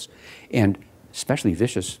our press, and especially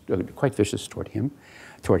vicious, quite vicious toward him,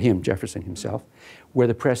 Jefferson himself, where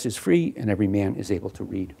the press is free and every man is able to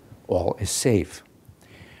read, all is safe.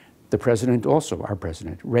 The president also, our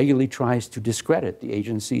president, regularly tries to discredit the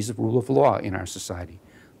agencies of rule of law in our society,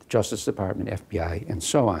 the Justice Department, FBI, and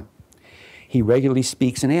so on. He regularly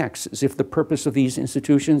speaks and acts as if the purpose of these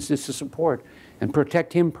institutions is to support and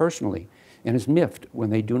protect him personally, and is miffed when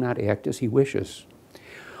they do not act as he wishes.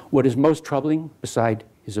 What is most troubling, beside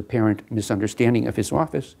his apparent misunderstanding of his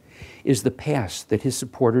office, is the pass that his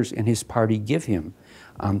supporters and his party give him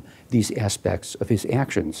on these aspects of his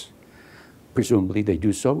actions. Presumably they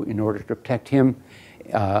do so in order to protect him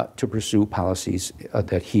to pursue policies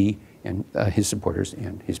that he and his supporters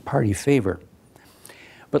and his party favor.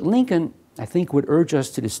 But Lincoln, I think, would urge us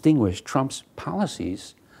to distinguish Trump's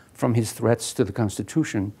policies from his threats to the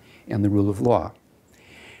Constitution and the rule of law.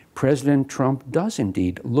 President Trump does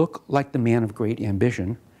indeed look like the man of great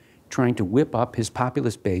ambition, trying to whip up his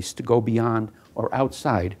populist base to go beyond or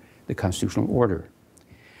outside the constitutional order.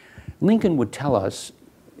 Lincoln would tell us,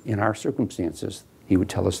 in our circumstances, he would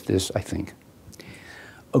tell us this, I think.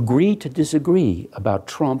 agree to disagree about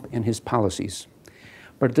Trump and his policies,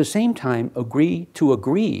 but at the same time agree to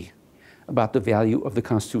agree about the value of the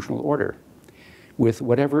constitutional order, with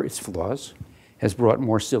whatever its flaws, has brought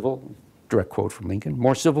more civil, direct quote from Lincoln,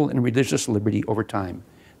 more civil and religious liberty over time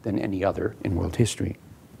than any other in world history.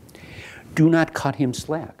 Do not cut him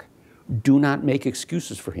slack. Do not make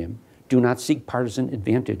excuses for him. Do not seek partisan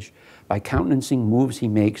advantage by countenancing moves he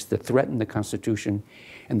makes that threaten the Constitution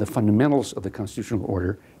and the fundamentals of the constitutional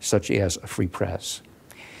order, such as a free press.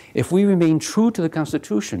 If we remain true to the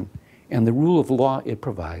Constitution and the rule of law it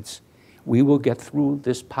provides, we will get through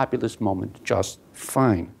this populist moment just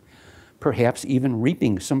fine, perhaps even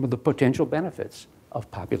reaping some of the potential benefits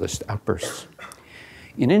of populist outbursts.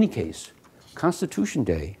 In any case, Constitution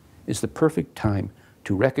Day is the perfect time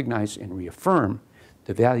to recognize and reaffirm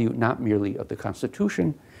the value not merely of the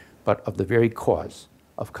Constitution, but of the very cause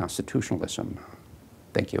of constitutionalism.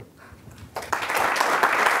 Thank you.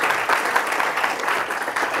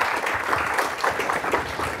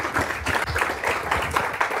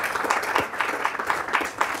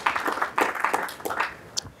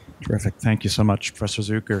 Terrific. Thank you so much, Professor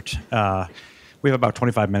Zuckert. We have about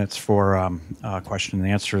 25 minutes for question and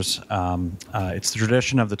answers. It's the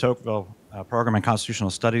tradition of the Tocqueville program in constitutional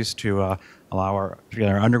studies to allow our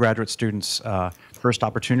undergraduate students first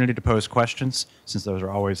opportunity to pose questions, since those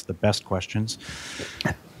are always the best questions.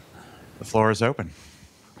 The floor is open.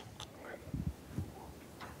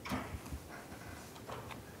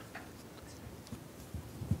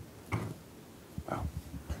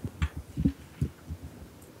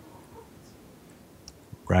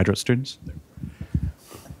 Graduate students?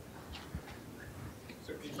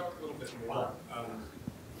 So can you talk a little bit more?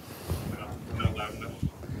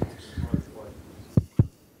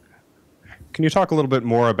 Can you talk a little bit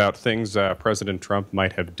more about things President Trump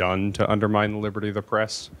might have done to undermine the liberty of the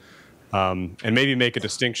press, and maybe make a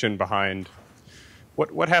distinction behind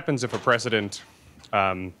what happens if a president,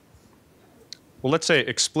 well, let's say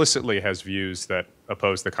explicitly has views that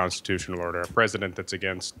oppose the constitutional order, a president that's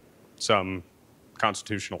against some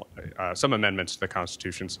some amendments to the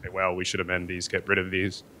Constitution say, well, we should amend these, get rid of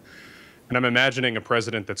these. And I'm imagining a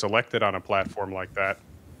president that's elected on a platform like that,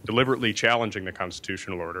 deliberately challenging the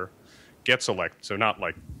constitutional order, gets elected, so not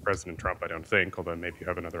like President Trump, I don't think, although maybe you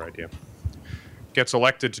have another idea, gets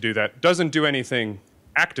elected to do that, doesn't do anything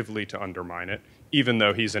actively to undermine it, even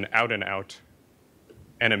though he's an out-and-out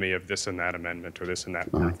enemy of this and that amendment or this and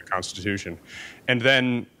that part of the Constitution. And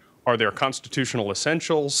then are there constitutional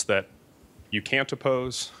essentials that you can't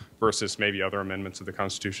oppose versus maybe other amendments of the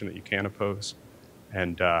Constitution that you can oppose?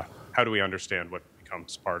 And how do we understand what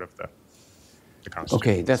becomes part of the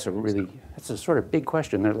Constitution? Okay, that's a sort of big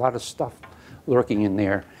question. There's a lot of stuff lurking in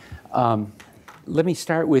there. Let me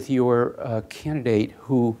start with your candidate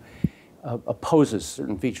who opposes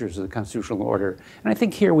certain features of the constitutional order. And I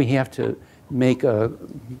think here we have to make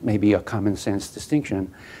maybe a common sense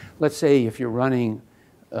distinction. Let's say if you're running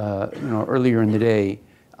earlier in the day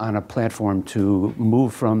on a platform to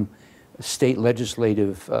move from state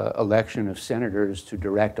legislative election of senators to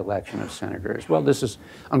direct election of senators. Well, this is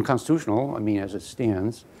unconstitutional, I mean, as it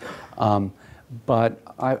stands. But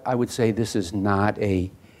I would say this is not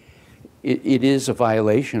it is a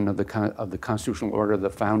violation of the constitutional order the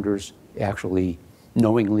founders actually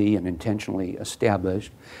knowingly and intentionally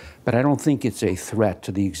established. But I don't think it's a threat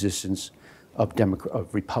to the existence of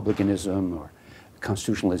republicanism or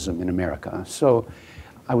constitutionalism in America. So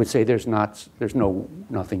I would say there's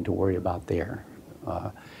nothing to worry about there.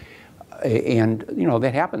 And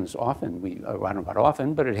that happens often. I don't know about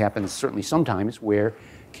often, but it happens certainly sometimes where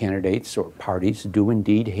candidates or parties do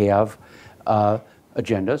indeed have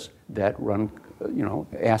agendas that run,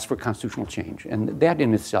 ask for constitutional change. And that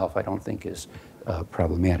in itself I don't think is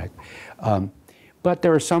problematic. But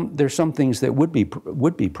there's some things that would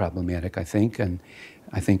be problematic, I think, and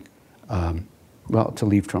I think, well, to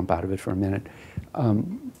leave Trump out of it for a minute,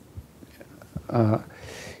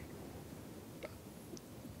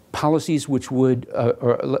 policies which would,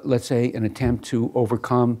 or let's say an attempt to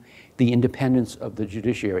overcome the independence of the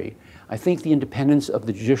judiciary. I think the independence of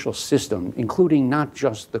the judicial system, including not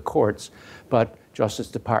just the courts, but Justice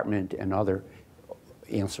Department and other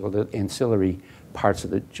ancillary parts of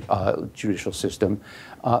the judicial system,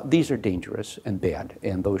 these are dangerous and bad,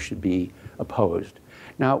 and those should be opposed.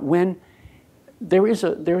 Now, when there is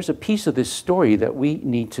a piece of this story that we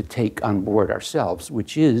need to take on board ourselves,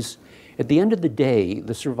 which is, at the end of the day,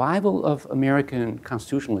 the survival of American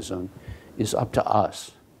constitutionalism is up to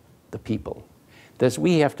us, the people. that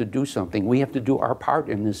we have to do something. We have to do our part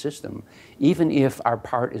in this system. Even if our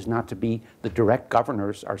part is not to be the direct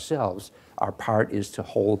governors ourselves, our part is to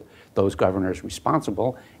hold those governors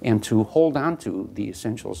responsible and to hold on to the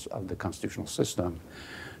essentials of the constitutional system.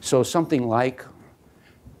 So something like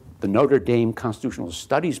the Notre Dame Constitutional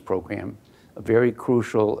Studies program, a very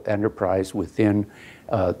crucial enterprise within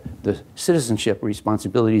the citizenship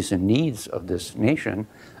responsibilities and needs of this nation,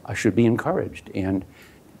 should be encouraged. And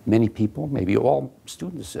many people, maybe all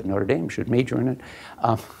students at Notre Dame, should major in it.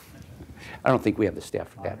 I don't think we have the staff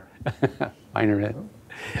for that. Minor in it.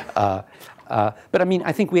 But I mean,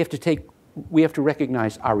 I think we have to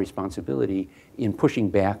recognize our responsibility in pushing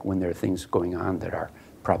back when there are things going on that are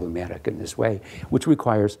problematic in this way, which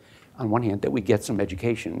requires, on one hand, that we get some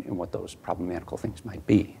education in what those problematical things might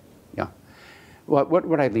be. Yeah. What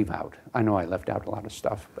would I leave out? I know I left out a lot of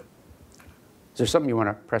stuff, but is there something you want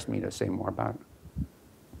to press me to say more about?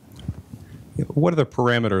 What are the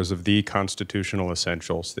parameters of the constitutional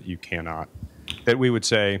essentials that you cannot, that we would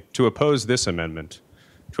say, to oppose this amendment,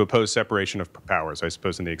 to oppose separation of powers, I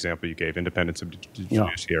suppose in the example you gave, independence of the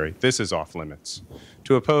judiciary, this is off limits.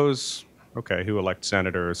 To oppose, okay, who elect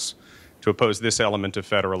senators, to oppose this element of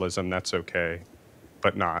federalism, that's okay,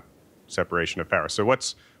 but not separation of powers. So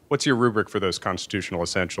what's your rubric for those constitutional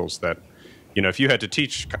essentials that, you know, if you had to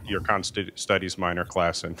teach your studies minor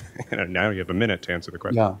class, and now you have a minute to answer the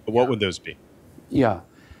question, but what would those be? Yeah.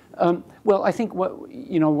 Well, I think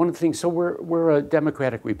one of the things, so we're a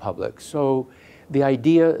democratic republic. So the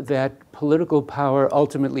idea that political power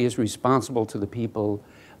ultimately is responsible to the people,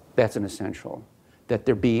 that's an essential. That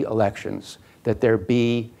there be elections, that there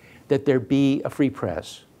be a free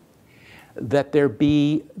press, that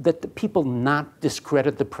the people not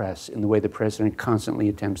discredit the press in the way the president constantly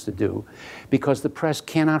attempts to do, because the press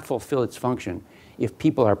cannot fulfill its function if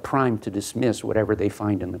people are primed to dismiss whatever they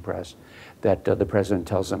find in the press that the president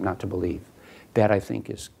tells them not to believe. That, I think,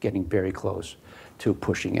 is getting very close to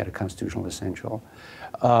pushing at a constitutional essential.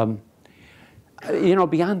 Beyond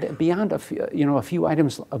a few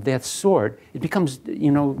items of that sort, it becomes,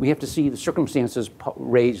 we have to see the circumstances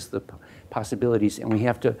raise the possibilities, and we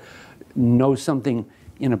have to know something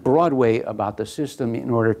in a broad way about the system in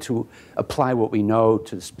order to apply what we know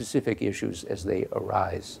to the specific issues as they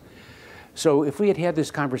arise. So if we had had this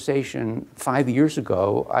conversation 5 years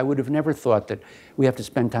ago, I would have never thought that we have to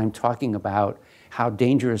spend time talking about how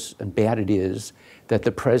dangerous and bad it is that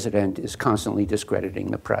the president is constantly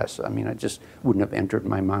discrediting the press. I mean, it just wouldn't have entered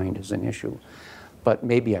my mind as an issue. But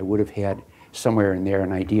maybe I would have had somewhere in there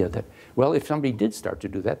an idea that, well, if somebody did start to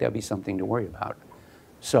do that, that'd be something to worry about.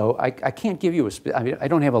 So I can't give you I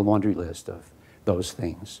don't have a laundry list of those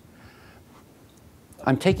things.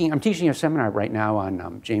 I'm teaching a seminar right now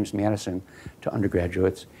on James Madison to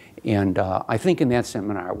undergraduates, and I think in that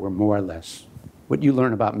seminar we're more or less, what you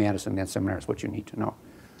learn about Madison in that seminar is what you need to know.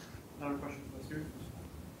 Another question from the students?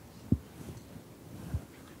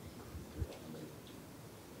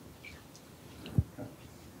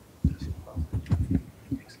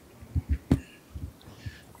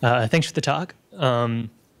 Thanks for the talk.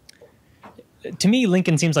 To me,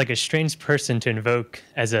 Lincoln seems like a strange person to invoke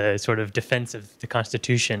as a sort of defense of the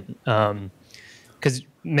Constitution, because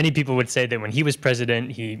many people would say that when he was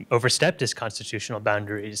president, he overstepped his constitutional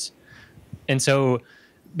boundaries. And so,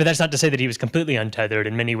 but that's not to say that he was completely untethered.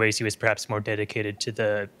 In many ways, he was perhaps more dedicated to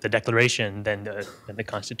the Declaration than the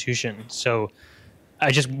Constitution. So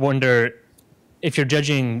I just wonder if you're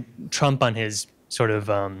judging Trump on his sort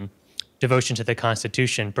of devotion to the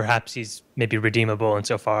Constitution, perhaps he's maybe redeemable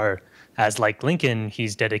insofar as, like Lincoln,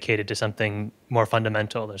 he's dedicated to something more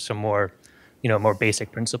fundamental. There's some more, more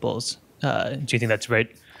basic principles. Do you think that's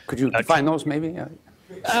right? Could you define those, maybe?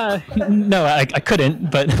 No, I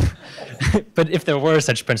couldn't. But but if there were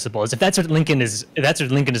such principles, if that's what Lincoln is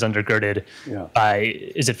undergirded by,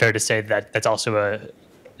 is it fair to say that that's also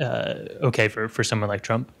okay for someone like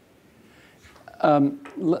Trump?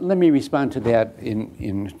 Let me respond to that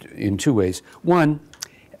in two ways. One,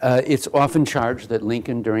 it's often charged that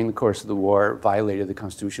Lincoln, during the course of the war, violated the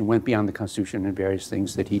Constitution, went beyond the Constitution in various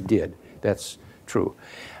things that he did. That's true.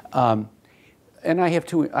 And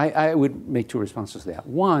I would make two responses to that.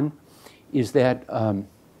 One is that,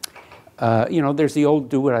 there's the old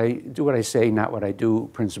do what I say, not what I do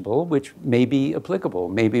principle, which may be applicable.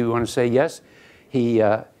 Maybe we want to say, yes, he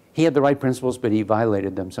had the right principles, but he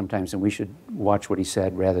violated them sometimes, and we should watch what he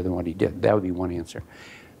said rather than what he did. That would be one answer.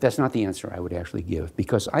 That's not the answer I would actually give,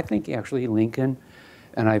 because I think actually Lincoln,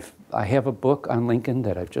 and I have a book on Lincoln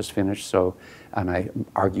that I've just finished, and I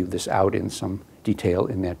argue this out in some detail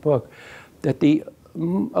in that book, that the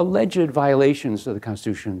alleged violations of the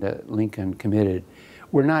Constitution that Lincoln committed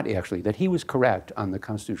were not actually, that he was correct on the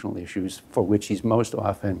constitutional issues for which he's most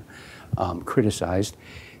often criticized.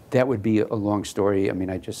 That would be a long story. I mean,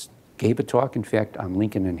 I just gave a talk, in fact, on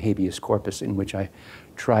Lincoln and habeas corpus, in which I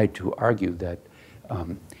tried to argue that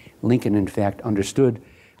Lincoln, in fact,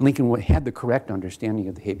 Lincoln had the correct understanding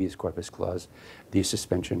of the habeas corpus clause, the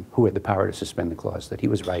suspension, who had the power to suspend the clause, that he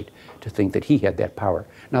was right to think that he had that power.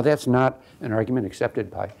 Now, that's not an argument accepted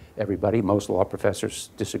by everybody. Most law professors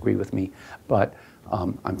disagree with me, but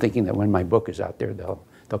I'm thinking that when my book is out there,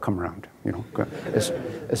 they'll come around, you know,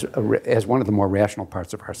 as one of the more rational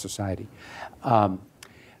parts of our society.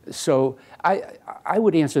 So I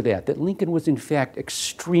would answer that Lincoln was in fact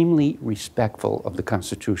extremely respectful of the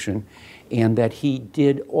Constitution and that he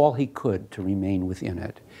did all he could to remain within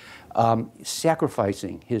it,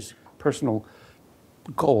 sacrificing his personal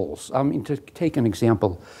goals. I mean, to take an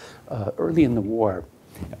example, early in the war,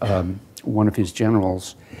 one of his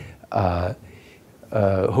generals,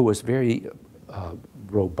 who was very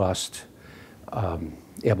robust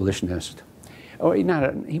abolitionist,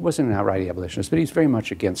 he wasn't an outright abolitionist, but he's very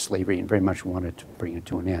much against slavery and very much wanted to bring it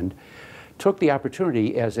to an end, took the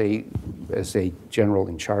opportunity as a general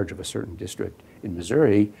in charge of a certain district in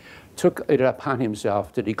Missouri, took it upon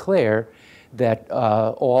himself to declare that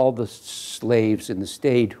all the slaves in the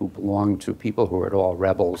state who belonged to people who were at all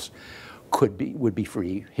rebels would be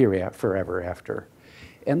free forever after.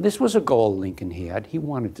 And this was a goal Lincoln had. He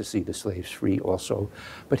wanted to see the slaves free also,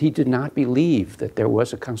 but he did not believe that there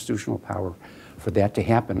was a constitutional power for that to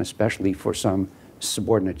happen, especially for some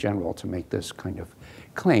subordinate general to make this kind of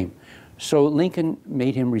claim. So Lincoln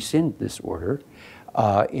made him rescind this order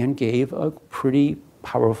and gave a pretty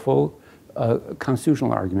powerful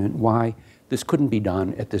constitutional argument why this couldn't be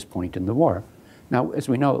done at this point in the war. Now, as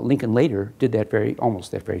we know, Lincoln later did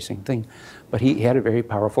almost that very same thing, but he had a very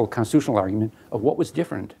powerful constitutional argument of what was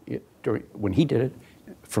different when he did it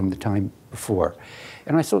from the time before.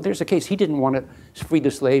 And so there's a case. He didn't want to free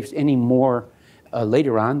the slaves any more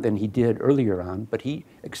later on than he did earlier on, but he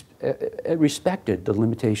respected the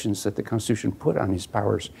limitations that the Constitution put on his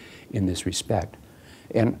powers in this respect.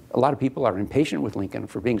 And a lot of people are impatient with Lincoln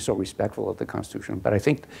for being so respectful of the Constitution, but I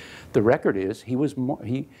think the record is he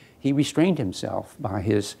restrained himself by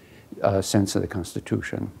his sense of the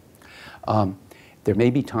Constitution. There may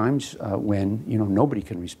be times when nobody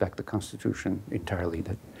can respect the Constitution entirely.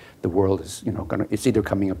 That the world is it's either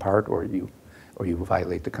coming apart or you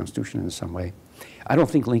violate the Constitution in some way. I don't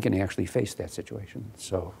think Lincoln actually faced that situation.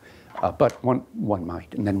 So, but one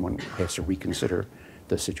might, and then one has to reconsider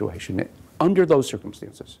the situation under those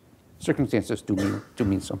circumstances. Circumstances do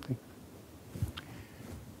mean something.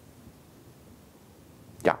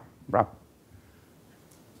 Yeah, Rob.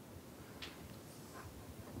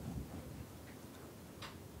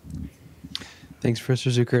 Thanks, Professor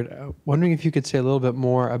Zuckert. Wondering if you could say a little bit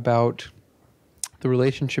more about the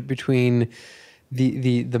relationship between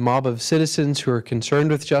the mob of citizens who are concerned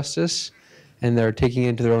with justice and they're taking it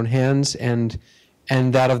into their own hands and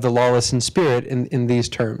that of the lawless in spirit in these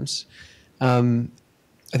terms. I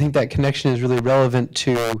think that connection is really relevant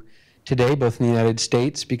to today, both in the United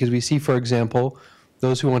States, because we see, for example,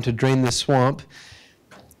 those who want to drain the swamp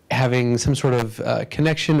having some sort of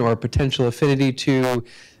connection or potential affinity to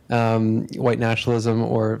white nationalism,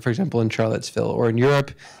 or, for example, in Charlottesville. Or in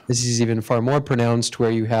Europe, this is even far more pronounced,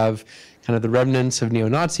 where you have kind of the remnants of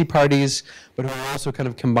neo-Nazi parties, but who are also kind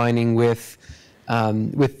of combining with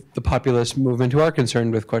the populist movement, who are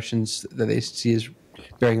concerned with questions that they see as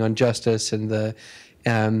bearing on justice and the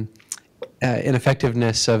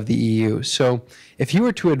ineffectiveness of the EU. So, if you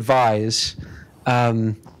were to advise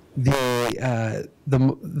the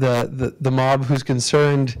mob who's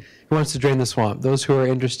concerned, who wants to drain the swamp, those who are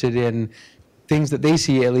interested in things that they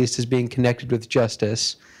see at least as being connected with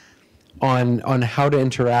justice, on how to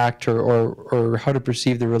interact or how to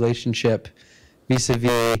perceive the relationship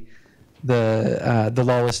vis-a-vis the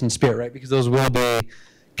lawless in spirit, right? Because those will be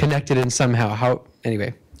connected in somehow.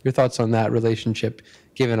 Anyway, your thoughts on that relationship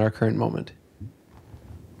given our current moment?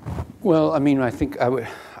 Well, I mean, I think I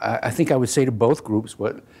would say to both groups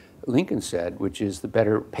what Lincoln said, which is the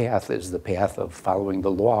better path is the path of following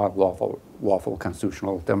the law, lawful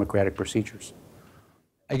constitutional democratic procedures.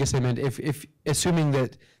 I guess I meant if assuming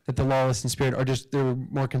that the lawless in spirit are they're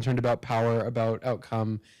more concerned about power, about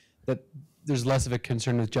outcome, that there's less of a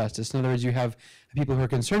concern with justice. In other words, you have people who are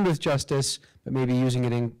concerned with justice, but maybe using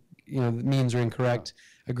it in the means are incorrect.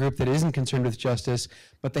 A group that isn't concerned with justice,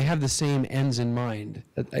 but they have the same ends in mind.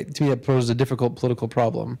 To me, that poses a difficult political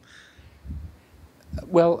problem.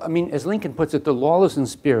 Well, I mean, as Lincoln puts it, the lawless in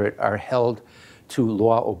spirit are held to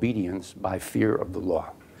law obedience by fear of the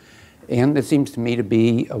law. And it seems to me to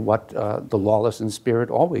be what the lawless in spirit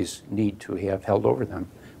always need to have held over them,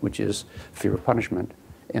 which is fear of punishment.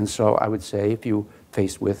 And so I would say if you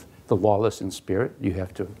faced with the lawless in spirit, you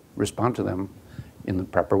have to respond to them in the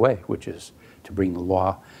proper way, which is to bring the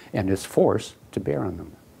law and its force to bear on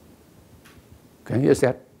them. Okay, is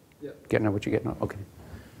that getting at what you're getting at? Okay,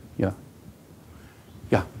 yeah.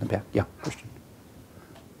 Yeah, in the back, yeah, Christian.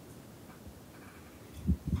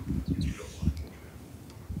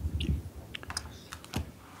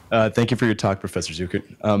 Thank you for your talk, Professor Zuckert.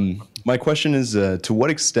 My question is, to what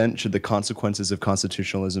extent should the consequences of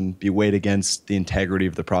constitutionalism be weighed against the integrity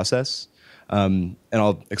of the process? And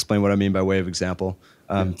I'll explain what I mean by way of example.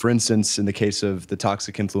 For instance, in the case of the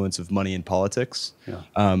toxic influence of money in politics,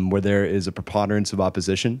 where there is a preponderance of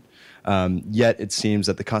opposition, yet it seems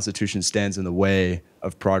that the Constitution stands in the way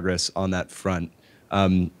of progress on that front.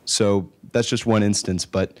 So that's just one instance,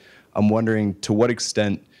 but I'm wondering to what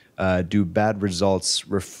extent do bad results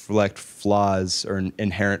reflect flaws or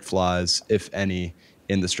inherent flaws, if any,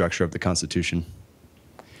 in the structure of the Constitution?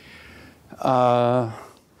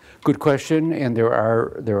 Good question, and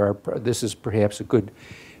this is perhaps a good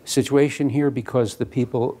situation here because the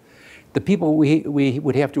people we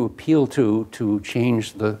would have to appeal to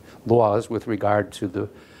change the laws with regard to the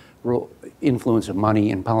influence of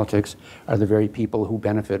money in politics are the very people who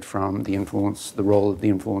benefit from the role of the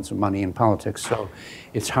influence of money in politics. So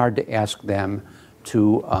it's hard to ask them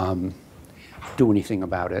to do anything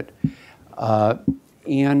about it.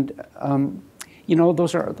 You know,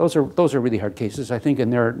 those are really hard cases, I think,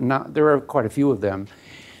 and there are quite a few of them.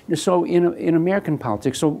 So in American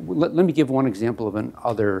politics, so let me give one example of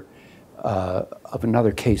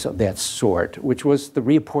another case of that sort, which was the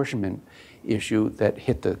reapportionment issue that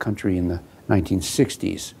hit the country in the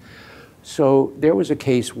 1960s. So there was a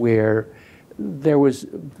case where there was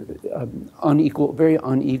very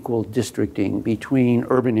unequal districting between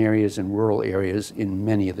urban areas and rural areas in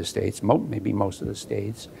many of the states, maybe most of the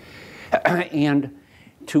states. And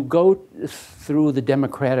to go through the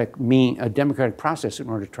democratic process in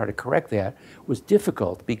order to try to correct that was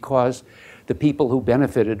difficult because the people who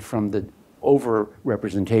benefited from the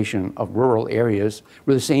over-representation of rural areas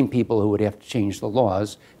were the same people who would have to change the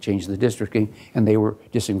laws, change the districting, and they were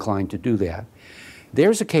disinclined to do that.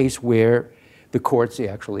 There's a case where the courts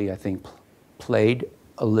actually, I think, played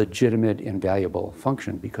a legitimate and valuable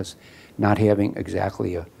function because not having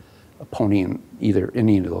exactly a pony in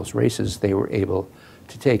any of those races, they were able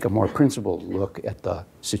to take a more principled look at the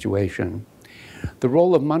situation. The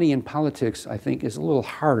role of money in politics, I think, is a little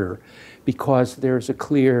harder because there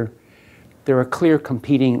are clear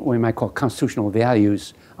competing, what you might call constitutional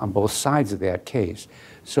values on both sides of that case.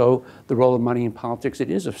 So the role of money in politics, it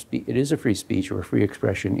is a free speech or a free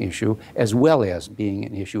expression issue, as well as being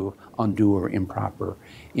an issue of undue or improper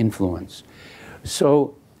influence.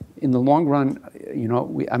 So in the long run, you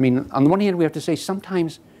know, I mean, on the one hand, we have to say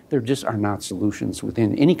sometimes there just are not solutions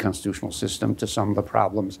within any constitutional system to some of the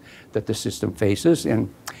problems that the system faces,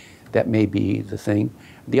 and that may be the thing.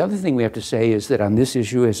 The other thing we have to say is that on this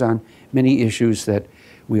issue, as on many issues that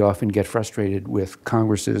we often get frustrated with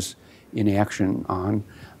Congress's inaction on,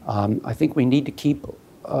 I think we need to keep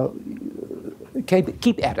at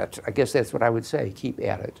it. I guess that's what I would say, keep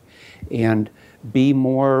at it. And be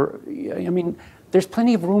more, I mean, there's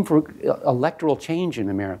plenty of room for electoral change in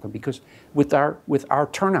America because with our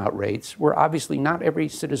turnout rates, we're obviously not every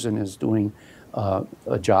citizen is doing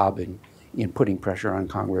a job in putting pressure on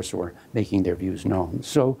Congress or making their views known.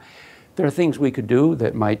 So there are things we could do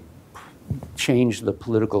that might change the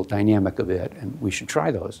political dynamic of it, and we should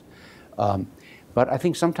try those. But I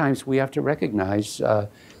think sometimes we have to recognize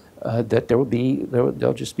that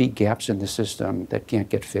there'll just be gaps in the system that can't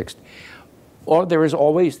get fixed. Or there is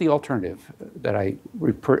always the alternative that I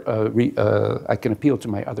can appeal to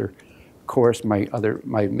my other course, my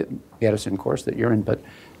Madison course that you're in, but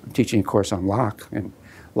I'm teaching a course on Locke, and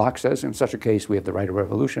Locke says in such a case we have the right of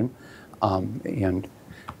revolution, and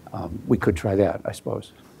we could try that, I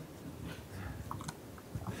suppose.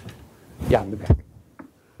 Yeah, in the back.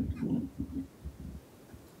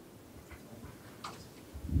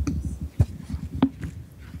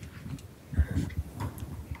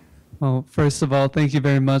 Well, first of all, thank you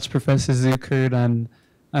very much, Professor Zuckert.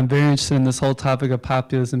 I'm very interested in this whole topic of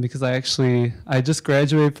populism because I just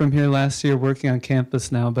graduated from here last year working on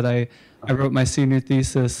campus now, but I wrote my senior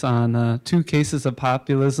thesis on 2 cases of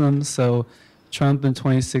populism, so Trump in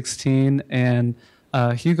 2016 and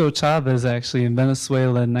Hugo Chavez actually in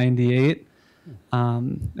Venezuela in 98.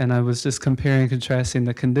 And I was just comparing and contrasting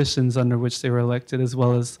the conditions under which they were elected as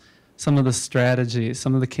well as some of the strategies,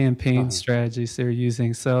 some of the campaign strategies they were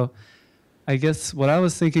using. So I guess what I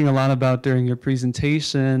was thinking a lot about during your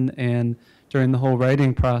presentation and during the whole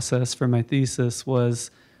writing process for my thesis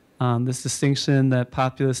was this distinction that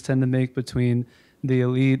populists tend to make between the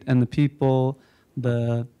elite and the people,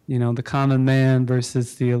 the common man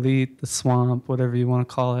versus the elite, the swamp, whatever you want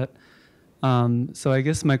to call it. So I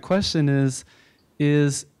guess my question is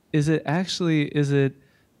it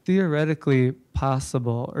theoretically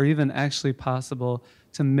possible, or even actually possible,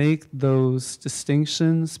 to make those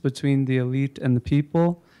distinctions between the elite and the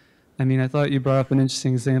people? I mean, I thought you brought up an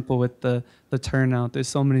interesting example with the turnout. There's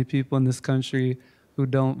so many people in this country who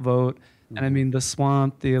don't vote. And I mean, the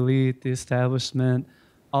swamp, the elite, the establishment,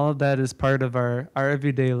 all of that is part of our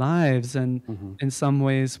everyday lives. And in some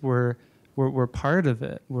ways, we're part of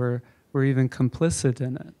it. We're even complicit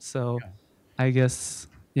in it. So I guess,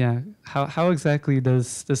 yeah, how exactly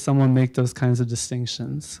does someone make those kinds of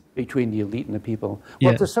distinctions? Between the elite and the people?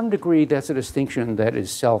 Well, to some degree, that's a distinction that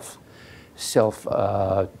is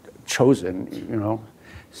chosen, you know.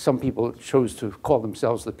 Some people chose to call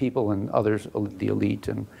themselves the people and others the elite,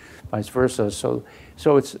 and vice versa. So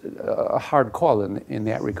it's a hard call in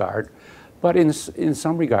that regard. But in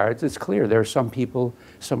some regards, it's clear there are some people,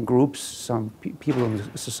 some groups, some people in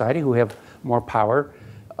society who have more power,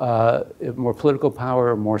 more political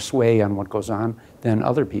power, more sway on what goes on than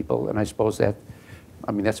other people. And I suppose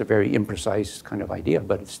that's a very imprecise kind of idea,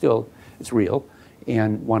 but it's real.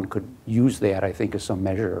 And one could use that, I think, as some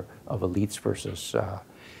measure of elites versus,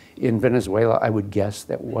 in Venezuela, I would guess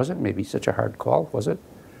that wasn't maybe such a hard call, was it?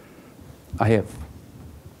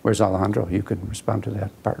 Where's Alejandro? You can respond to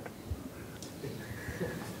that part.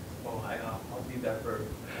 Well, I'll leave that for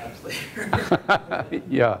perhaps later.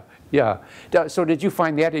 Yeah. So did you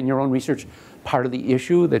find that in your own research part of the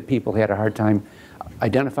issue, that people had a hard time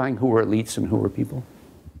identifying who were elites and who were people?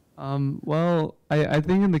 Well, I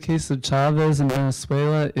think in the case of Chavez in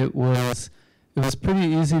Venezuela, it was pretty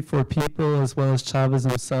easy for people, as well as Chavez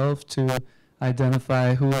himself, to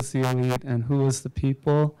identify who was the elite and who was the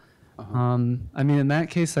people. I mean, in that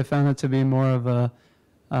case, I found it to be more of a,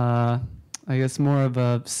 there was more of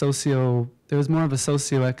a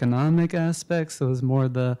socioeconomic aspect. So it was more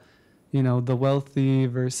the wealthy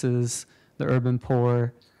versus the urban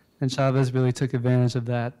poor. And Chavez really took advantage of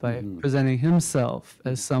that by presenting himself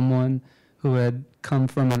as someone who had come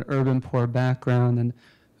from an urban poor background and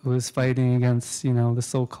who was fighting against, the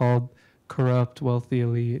so-called corrupt, wealthy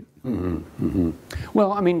elite.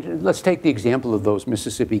 Well, I mean, let's take the example of those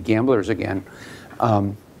Mississippi gamblers again.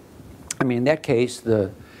 I mean, in that case,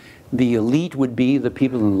 the elite would be the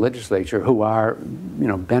people in the legislature who are,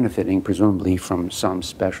 benefiting presumably from some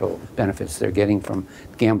special benefits they're getting from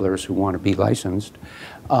gamblers who want to be licensed,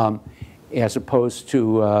 as opposed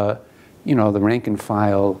to, the rank and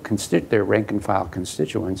file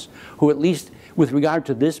constituents who, at least with regard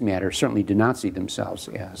to this matter, certainly do not see themselves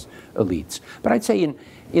as elites. But I'd say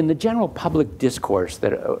in the general public discourse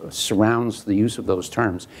that surrounds the use of those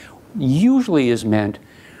terms, usually is meant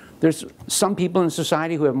there's some people in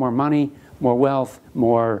society who have more money, more wealth,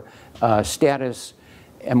 more status,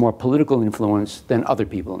 and more political influence than other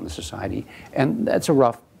people in the society. And that's a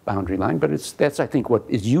rough boundary line, but that's I think what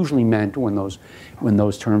is usually meant when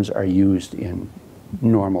those terms are used in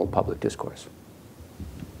normal public discourse.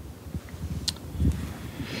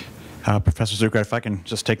 Professor Zuckert, if I can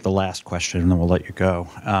just take the last question and then we'll let you go.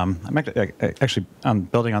 I'm actually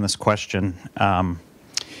building on this question.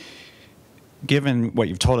 Given what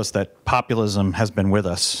you've told us, that populism has been with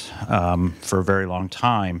us for a very long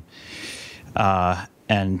time,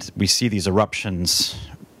 and we see these eruptions,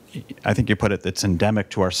 I think you put it, it's endemic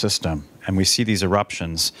to our system, and we see these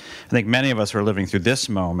eruptions. I think many of us who are living through this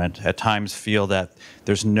moment at times feel that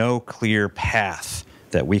there's no clear path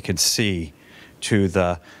that we could see to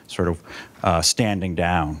the sort of standing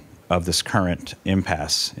down of this current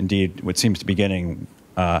impasse. Indeed, what seems to be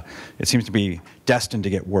it seems to be destined to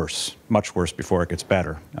get worse, much worse before it gets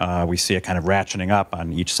better. We see a kind of ratcheting up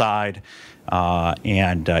on each side,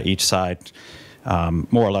 and each side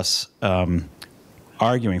more or less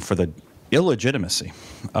arguing for the illegitimacy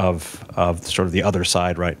of sort of the other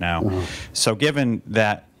side right now. So given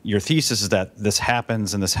that your thesis is that this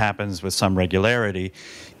happens and this happens with some regularity,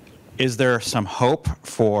 is there some hope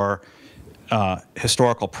for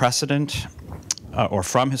historical precedent or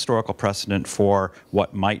from historical precedent for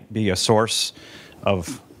what might be a source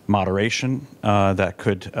of moderation that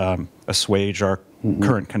could assuage our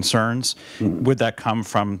current concerns? Would that come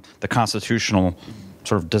from the constitutional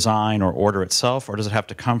sort of design or order itself, or does it have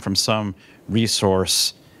to come from some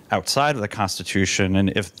resource outside of the Constitution? And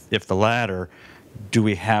if the latter, do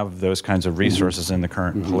we have those kinds of resources in the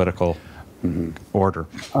current political order?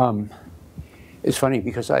 It's funny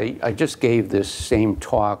because I just gave this same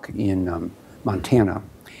talk in Montana,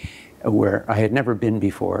 where I had never been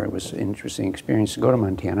before. It was an interesting experience to go to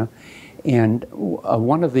Montana. And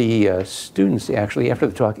one of the students actually, after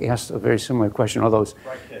the talk, asked a very similar question, although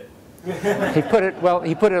he put it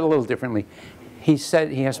a little differently. He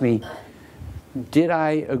asked me, did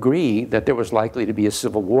I agree that there was likely to be a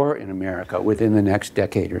civil war in America within the next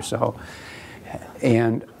decade or so?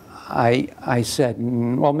 And I said,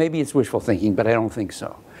 well, maybe it's wishful thinking, but I don't think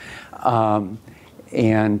so.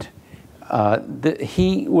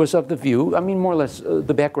 He was of the view, I mean, more or less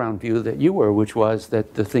the background view that you were, which was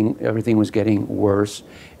that everything was getting worse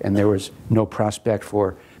and there was no prospect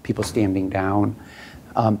for people standing down.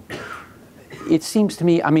 It seems to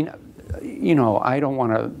me, I mean, you know, I don't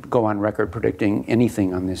want to go on record predicting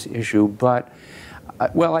anything on this issue, but,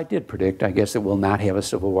 well, I did predict, I guess, that we'll not have a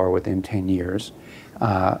civil war within 10 years.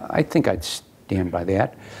 I think I'd stand by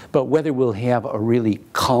that. But whether we'll have a really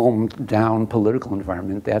calmed down political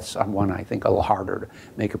environment, that's one I think a little harder to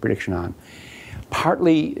make a prediction on.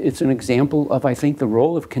 Partly, it's an example of, I think, the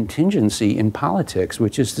role of contingency in politics,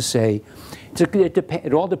 which is to say,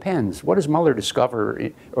 it all depends. What does Mueller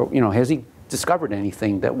discover? Or, you know, has he discovered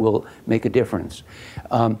anything that will make a difference?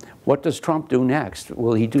 What does Trump do next?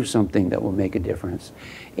 Will he do something that will make a difference?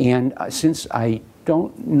 And since I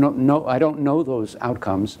don't know those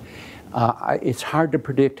outcomes, it's hard to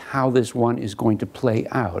predict how this one is going to play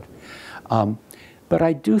out. But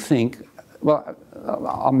I do think, well,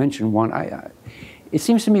 I'll mention one. It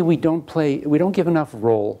seems to me we don't give enough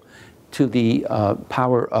role to the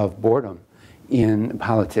power of boredom in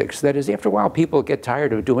politics. That is, after a while, people get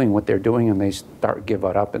tired of doing what they're doing and they give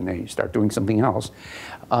it up and they start doing something else.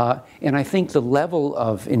 And I think the level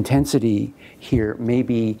of intensity here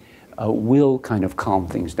maybe will kind of calm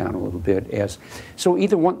things down a little bit. So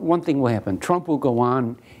either one thing will happen. Trump will go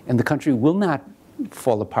on and the country will not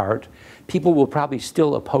fall apart. People will probably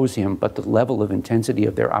still oppose him, but the level of intensity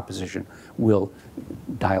of their opposition will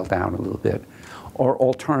dial down a little bit. Or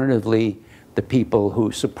alternatively, the people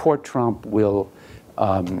who support Trump will,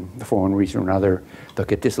 for one reason or another, they'll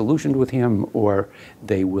get disillusioned with him, or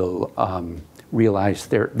they will realize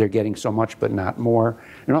they're getting so much but not more.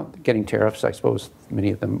 They're not getting tariffs, I suppose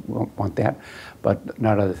many of them won't want that, but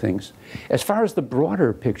not other things. As far as the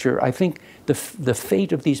broader picture, I think the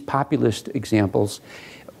fate of these populist examples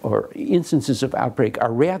or instances of outbreak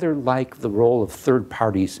are rather like the role of third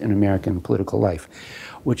parties in American political life,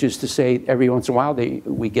 which is to say every once in a while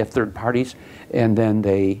we get third parties and then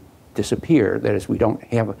they disappear. That is, we don't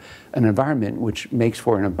have an environment which makes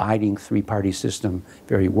for an abiding three-party system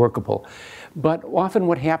very workable. But often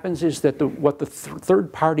what happens is that what the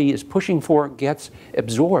third party is pushing for gets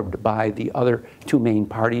absorbed by the other two main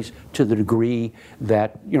parties to the degree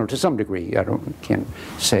that, you know, to some degree, can't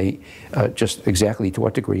say just exactly to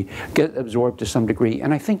what degree, get absorbed to some degree.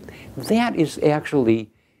 And I think that is actually,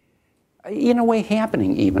 in a way,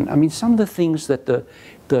 happening even. I mean, some of the things that the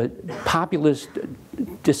populist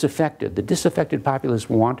disaffected populists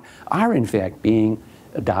want are in fact being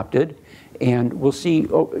adopted, and we'll see,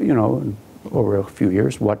 you know, over a few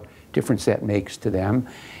years what difference that makes to them.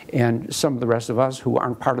 And some of the rest of us who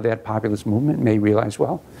aren't part of that populist movement may realize,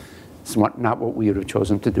 well, it's not what we would have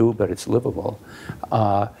chosen to do, but it's livable.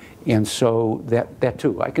 And so that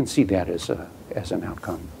too, I can see that as an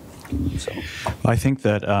outcome. So. I think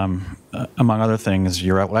that, among other things,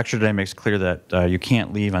 your lecture today makes clear that you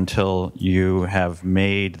can't leave until you have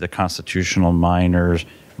made the constitutional minors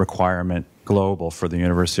requirement global for the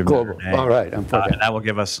University of Notre Dame. All right, I'm for that. And that will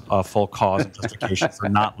give us a full cause and justification for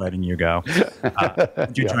not letting you go.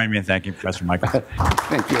 Would you join me in thanking Professor Michael?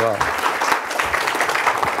 Thank you all.